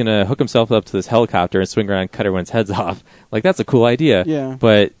 like he's gonna hook himself up to this helicopter and swing around and cut everyone's heads off. Like that's a cool idea. Yeah.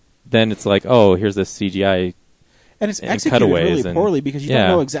 But then it's like, oh, here's this CGI. And it's and executed cutaways really poorly because you don't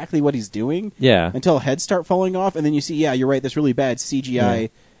know exactly what he's doing until heads start falling off, and then you see, you're right, this really bad CGI. Yeah. And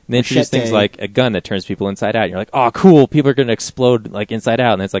they introduce things like a gun that turns people inside out. And you're like, oh, cool, people are going to explode like inside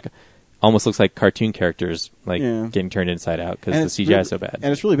out. And it's like almost looks like cartoon characters getting turned inside out because the CGI is so bad.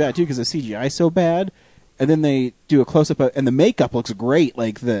 And it's really bad, too, because the CGI is so bad. And then they do a close-up, and the makeup looks great,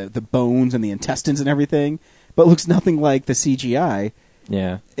 like the bones and the intestines and everything, but looks nothing like the CGI.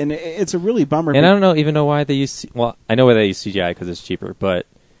 Yeah. And it's a really bummer. And I don't know why they use... Well, I know why they use CGI because it's cheaper, but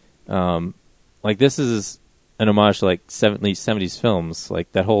like this is an homage to like 70s films.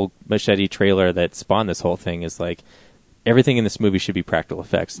 Like that whole Machete trailer that spawned this whole thing is like everything in this movie should be practical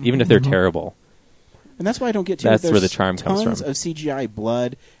effects, even if they're terrible. And that's why I don't get to That's where the charm comes from. Tons of CGI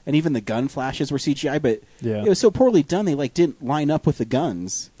blood, and even the gun flashes were CGI, but it was so poorly done they like didn't line up with the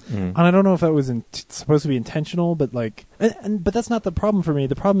guns. And I don't know if that was supposed to be intentional, but like, but that's not the problem for me.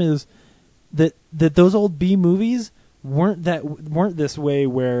 The problem is that those old B movies weren't this way,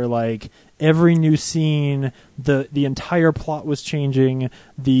 where like every new scene, the entire plot was changing,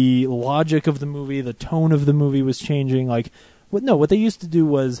 the logic of the movie, the tone of the movie was changing. Like, what they used to do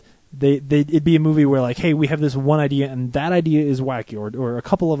was it'd be a movie where like, hey, we have this one idea and that idea is wacky, or a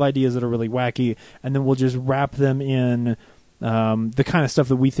couple of ideas that are really wacky, and then we'll just wrap them in the kind of stuff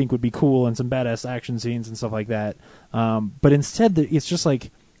that we think would be cool and some badass action scenes and stuff like that. But instead, it's just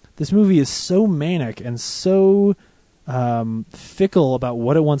like this movie is so manic and so fickle about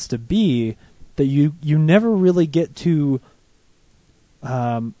what it wants to be that you never really get to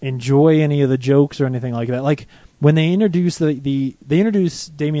enjoy any of the jokes or anything like that. Like when they introduce they introduce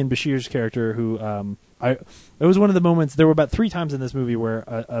Damian Bashir's character, who it was one of the moments. There were about 3 times in this movie where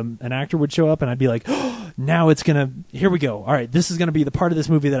an actor would show up and I'd be like, oh, now it's here we go. All right, this is gonna be the part of this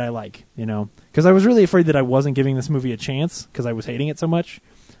movie that I like, because I was really afraid that I wasn't giving this movie a chance because I was hating it so much.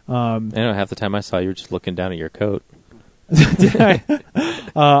 I know half the time I saw you were just looking down at your coat. Did I?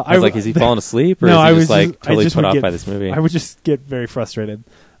 I was like, is he falling asleep, or no, is he just like totally put off by this movie? I would just get very frustrated.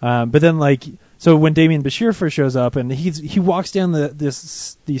 But then, like, so when Damian Bashir first shows up and he walks down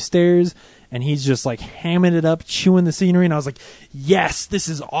these stairs and he's just like hamming it up, chewing the scenery, and I was like, yes, this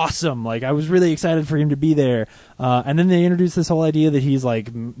is awesome. Like, I was really excited for him to be there. And then they introduced this whole idea that he's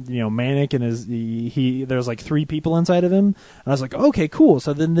like, manic, and there's like 3 people inside of him. And I was like, okay, cool.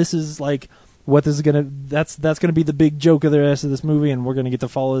 So then this is like, what this is that's gonna be the big joke of the rest of this movie, and we're gonna get to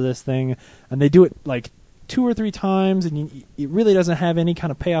follow this thing. And they do it like 2 or 3 times, and it really doesn't have any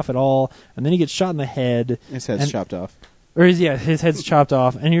kind of payoff at all. And then he gets shot in the head. His head's chopped off. Or his head's chopped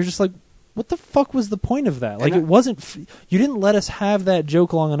off, and you're just like, what the fuck was the point of that? Like, it wasn't. You didn't let us have that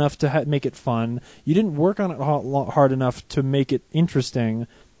joke long enough to make it fun. You didn't work on it hard enough to make it interesting.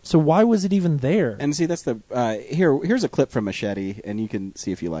 So why was it even there? And see, that's the here's a clip from Machete, and you can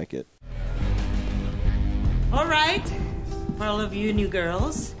see if you like it. All right, for all of you new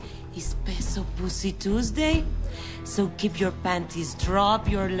girls, it's Peso Pussy Tuesday. So keep your panties dropped,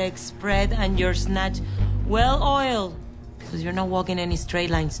 your legs spread, and your snatch well oiled, because you're not walking any straight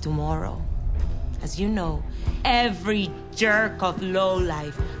lines tomorrow. As you know, every jerk of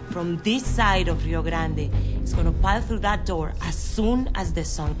lowlife from this side of Rio Grande is going to pile through that door as soon as the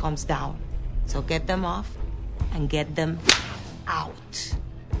sun comes down. So get them off and get them out.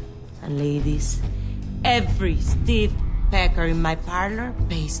 And ladies, every Steve Pecker in my parlor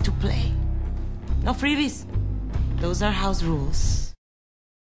pays to play. No freebies. Those are house rules.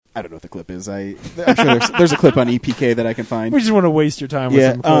 I don't know what the clip is. I'm sure there's a clip on EPK that I can find. We just want to waste your time with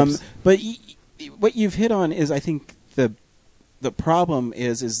some clips. But what you've hit on is, I think, the problem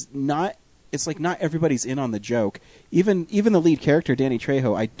is not. It's like not everybody's in on the joke. Even the lead character, Danny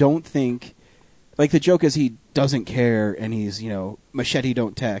Trejo, I don't think. Like, the joke is he doesn't care and he's, Machete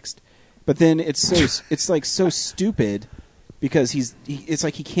don't text. But then it's like so stupid because it's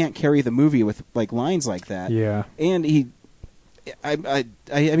like he can't carry the movie with like lines like that. Yeah. And I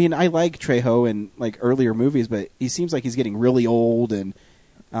mean, I like Trejo in like earlier movies, but he seems like he's getting really old, and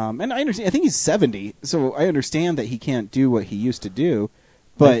I understand. I think he's 70, so I understand that he can't do what he used to do.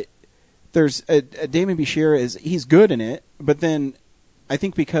 But there's Damian Bashir he's good in it, but then I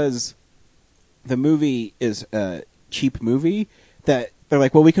think because the movie is a cheap movie that they're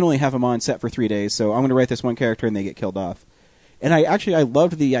like, well, we can only have him on set for 3 days, so I'm going to write this one character and they get killed off. And I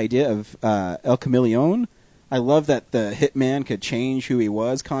loved the idea of El Chameleon. I love that the hitman could change who he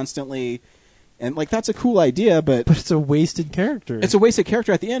was constantly. And like, that's a cool idea, but it's a wasted character. It's a wasted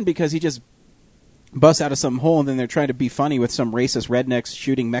character at the end because he just busts out of some hole, and then they're trying to be funny with some racist rednecks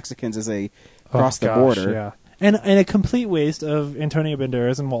shooting Mexicans as they cross the border. Yeah. and a complete waste of Antonio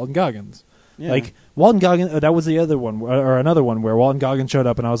Banderas and Walton Goggins. Yeah. Like Walton Goggins, that was the other one, or another one where Walton Goggins showed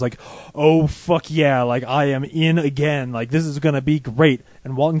up, and I was like, "Oh fuck yeah! Like I am in again. Like this is gonna be great."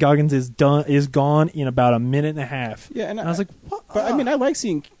 And Walton Goggins is gone in about a minute and a half. Yeah, and I was like, what? But I mean, I like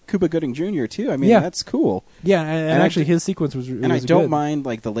seeing Cuba Gooding Jr. too. I mean, Yeah. that's cool. Yeah, and actually his sequence was And I don't good. mind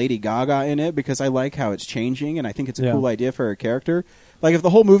like the Lady Gaga in it because I like how it's changing, and I think it's a Yeah. cool idea for a character. Like if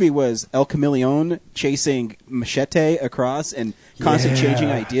the whole movie was El Chameleon chasing Machete across and constantly Yeah. changing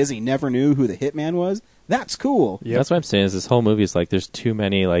ideas, he never knew who the hitman was. That's cool. That's what I'm saying. Is this whole movie is like there's too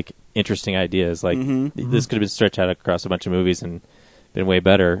many like interesting ideas. Like this could have been stretched out across a bunch of movies and been way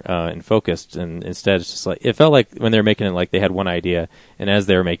better and focused. And instead, it's just like it felt like when they were making it, like they had one idea, and as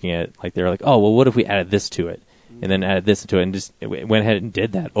they were making it, like they were like, oh well, what if we added this to it, and then added this to it, and just went ahead and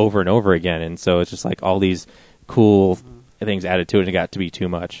did that over and over again. And so it's just like all these cool things added to it, and it got to be too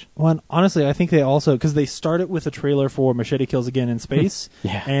much. Well, and honestly, I think they also because they started with a trailer for Machete Kills Again in Space,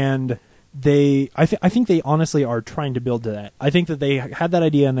 Yeah. and I think they honestly are trying to build to that. I think that they had that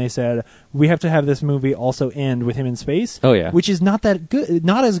idea and they said we have to have this movie also end with him in space. Oh, yeah. which is not that good,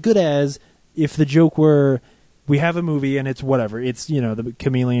 not as good as if the joke were we have a movie and it's whatever, it's the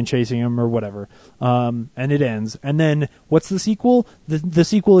chameleon chasing him or whatever, and it ends, and then what's the sequel? The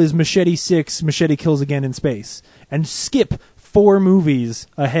sequel is Machete 6, Machete Kills Again in Space, and skip 4 movies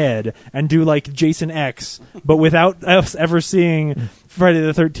ahead and do like Jason X, but without us ever seeing Friday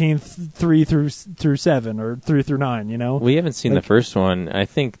the 13th 3 through 7 or 3 through 9. We haven't seen the first one. I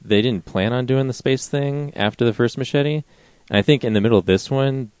think they didn't plan on doing the space thing after the first Machete. And I think in the middle of this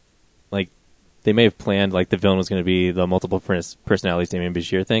one, like they may have planned like the villain was going to be the multiple personalities Damien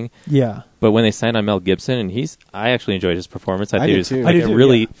Bashir thing. Yeah. But when they signed on Mel Gibson, and I actually enjoyed his performance. I think did it was too. like I did a too,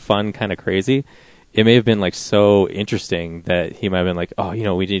 really yeah. fun, kind of crazy. It may have been like so interesting that he might have been like, oh,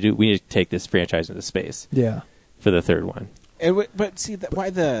 we need to take this franchise into space Yeah. for the third one. But see why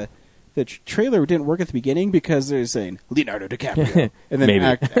the trailer didn't work at the beginning because they're saying Leonardo DiCaprio and then Maybe.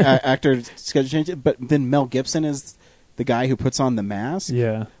 actor schedule change it, but then Mel Gibson is the guy who puts on the mask.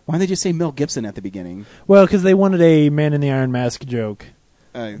 Yeah. Why didn't they just say Mel Gibson at the beginning? Well, because they wanted a Man in the Iron Mask joke,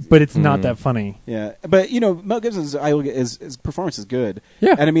 but it's not that funny. Yeah, but Mel Gibson's his performance is good.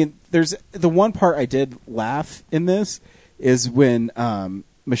 Yeah. And I mean, there's the one part I did laugh in this is when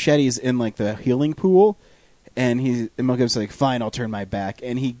Machete's in like the healing pool, and Mel Gibson's like, "Fine, I'll turn my back,"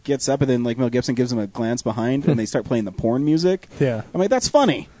 and he gets up, and then like Mel Gibson gives him a glance behind, and they start playing the porn music. Yeah. I'm like, that's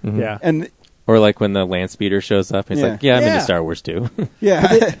funny. Yeah. And Or like when the land speeder shows up, and he's Yeah. like, yeah, I'm Yeah. into Star Wars too. yeah,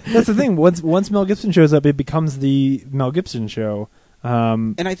 That's the thing. Once Mel Gibson shows up, it becomes the Mel Gibson show.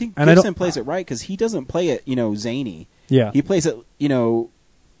 and I think And I Gibson don't- plays it right because he doesn't play it zany. Yeah. He plays it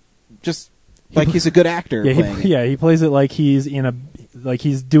just like he's a good actor playing it. He plays it like he's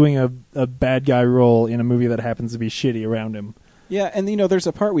he's doing a bad guy role in a movie that happens to be shitty around him. Yeah, and there's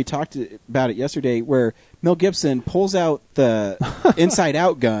a part we talked about it yesterday where Mel Gibson pulls out the Inside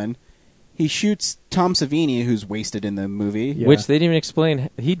Out gun. He shoots Tom Savini, who's wasted in the movie. Yeah. Which they didn't even explain.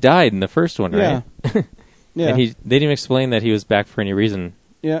 He died in the first one, right? Yeah. Yeah. And they didn't even explain that he was back for any reason.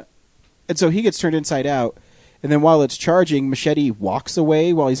 Yeah. And so he gets turned inside out, and then while it's charging, Machete walks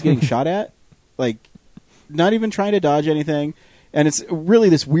away while he's getting shot at, like not even trying to dodge anything. And it's really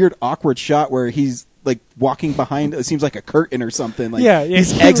this weird, awkward shot where he's like walking behind. It seems like a curtain or something. Like Yeah,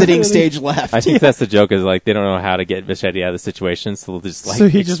 he's yeah. exiting stage left. I think that's the joke is like they don't know how to get Machete out of the situation, so they'll just like So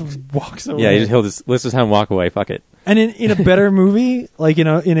he just walks away. yeah, let's just have him walk away. Fuck it. And in a better movie, like in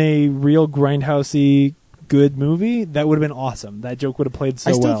a real grindhousey good movie, that would have been awesome. That joke would have played so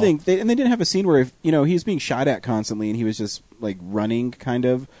I still well. think they didn't have a scene where if he was being shot at constantly and he was just like running kind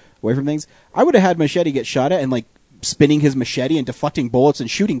of away from things. I would have had Machete get shot at and like spinning his machete and deflecting bullets and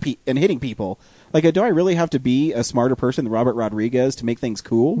shooting and hitting people. Like, do I really have to be a smarter person than Robert Rodriguez to make things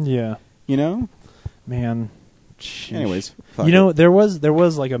cool? Yeah. Man. Sheesh. Anyways, there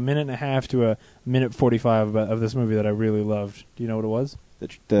was like a minute and a half to a minute 45 of this movie that I really loved. Do you know what it was?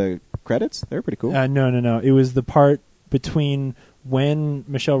 The credits? They were pretty cool. No. It was the part between when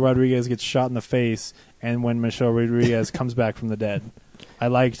Michelle Rodriguez gets shot in the face and when Michelle Rodriguez comes back from the dead. I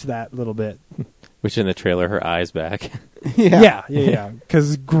liked that little bit. Which in the trailer, her eyes back. Yeah.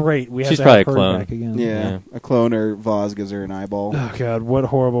 Because great, we have She's to probably have a her clone. back again. Yeah, a clone or Voz gives her an eyeball. Oh God, what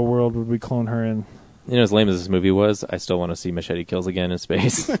horrible world would we clone her in? As lame as this movie was, I still want to see Machete Kills Again in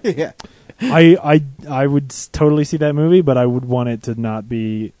space. Yeah. I would totally see that movie, but I would want it to not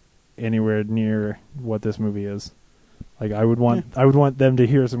be anywhere near what this movie is. Like I would want them to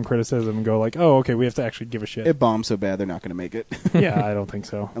hear some criticism and go like, "Oh, okay, we have to actually give a shit." It bombs so bad they're not going to make it. Yeah, I don't think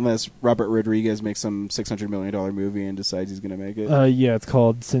so. Unless Robert Rodriguez makes some $600 million movie and decides he's going to make it. Yeah, it's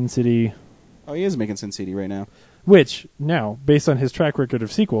called Sin City Oh, he is making Sin City right now. Which, now, based on his track record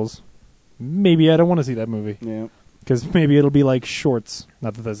of sequels, maybe I don't want to see that movie. Yeah. Because maybe it'll be like Shorts.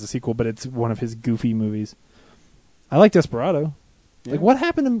 Not that that's a sequel, but it's one of his goofy movies. I like Desperado. Yeah. Like, what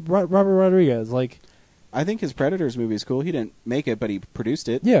happened to Robert Rodriguez? Like, I think his Predators movie is cool. He didn't make it, but he produced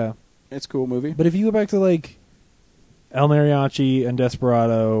it. yeah. It's a cool movie. But if you go back to, like, El Mariachi and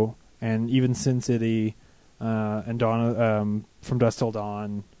Desperado and even Sin City and Dawn, From Dusk Till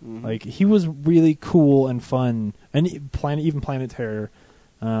Dawn, like, he was really cool and fun. And even Planet Terror.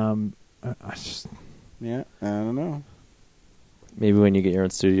 I just... Yeah, I don't know. Maybe when you get your own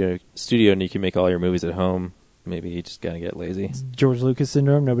studio and you can make all your movies at home, maybe you just gotta get lazy. George Lucas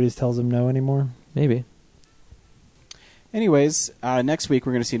syndrome. Nobody tells him no anymore. Maybe. Anyways, next week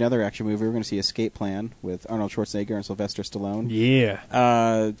we're going to see another action movie. We're going to see Escape Plan with Arnold Schwarzenegger and Sylvester Stallone.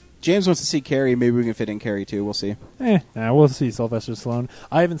 Yeah. James wants to see Carrie. Maybe we can fit in Carrie too. We'll see. We'll see Sylvester Stallone.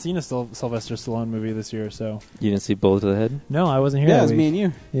 I haven't seen a Sylvester Stallone movie this year, so... You didn't see Bullet to the Head? No, I wasn't here Yeah, that it was week. me and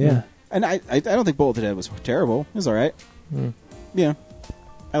you. Yeah. And I don't think Bullet to the Head was terrible. It was all right. Yeah.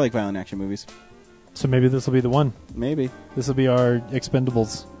 I like violent action movies. So maybe this will be the one. Maybe. This will be our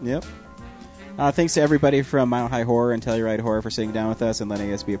Expendables. Yep. Thanks to everybody from Mile High Horror and Telluride Horror for sitting down with us and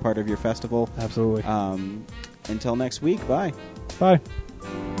letting us be a part of your festival. Absolutely. Until next week, bye. Bye.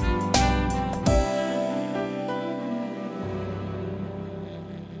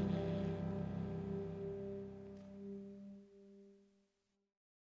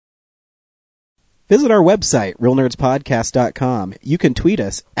 Visit our website, realnerdspodcast.com. You can tweet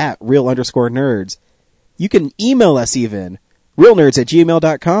us at real_nerds. You can email us even,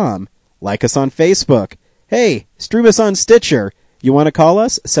 realnerds@gmail.com. Like us on Facebook. Hey, stream us on Stitcher. You want to call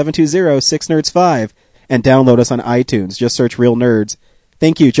us? 720-6nerds5. And download us on iTunes. Just search Real Nerds.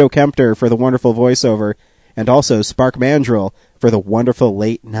 Thank you, Joe Kempter, for the wonderful voiceover. And also Spark Mandrill for the wonderful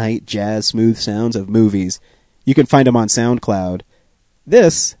late-night jazz smooth sounds of movies. You can find him on SoundCloud.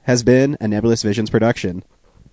 This has been a Nebulous Visions production.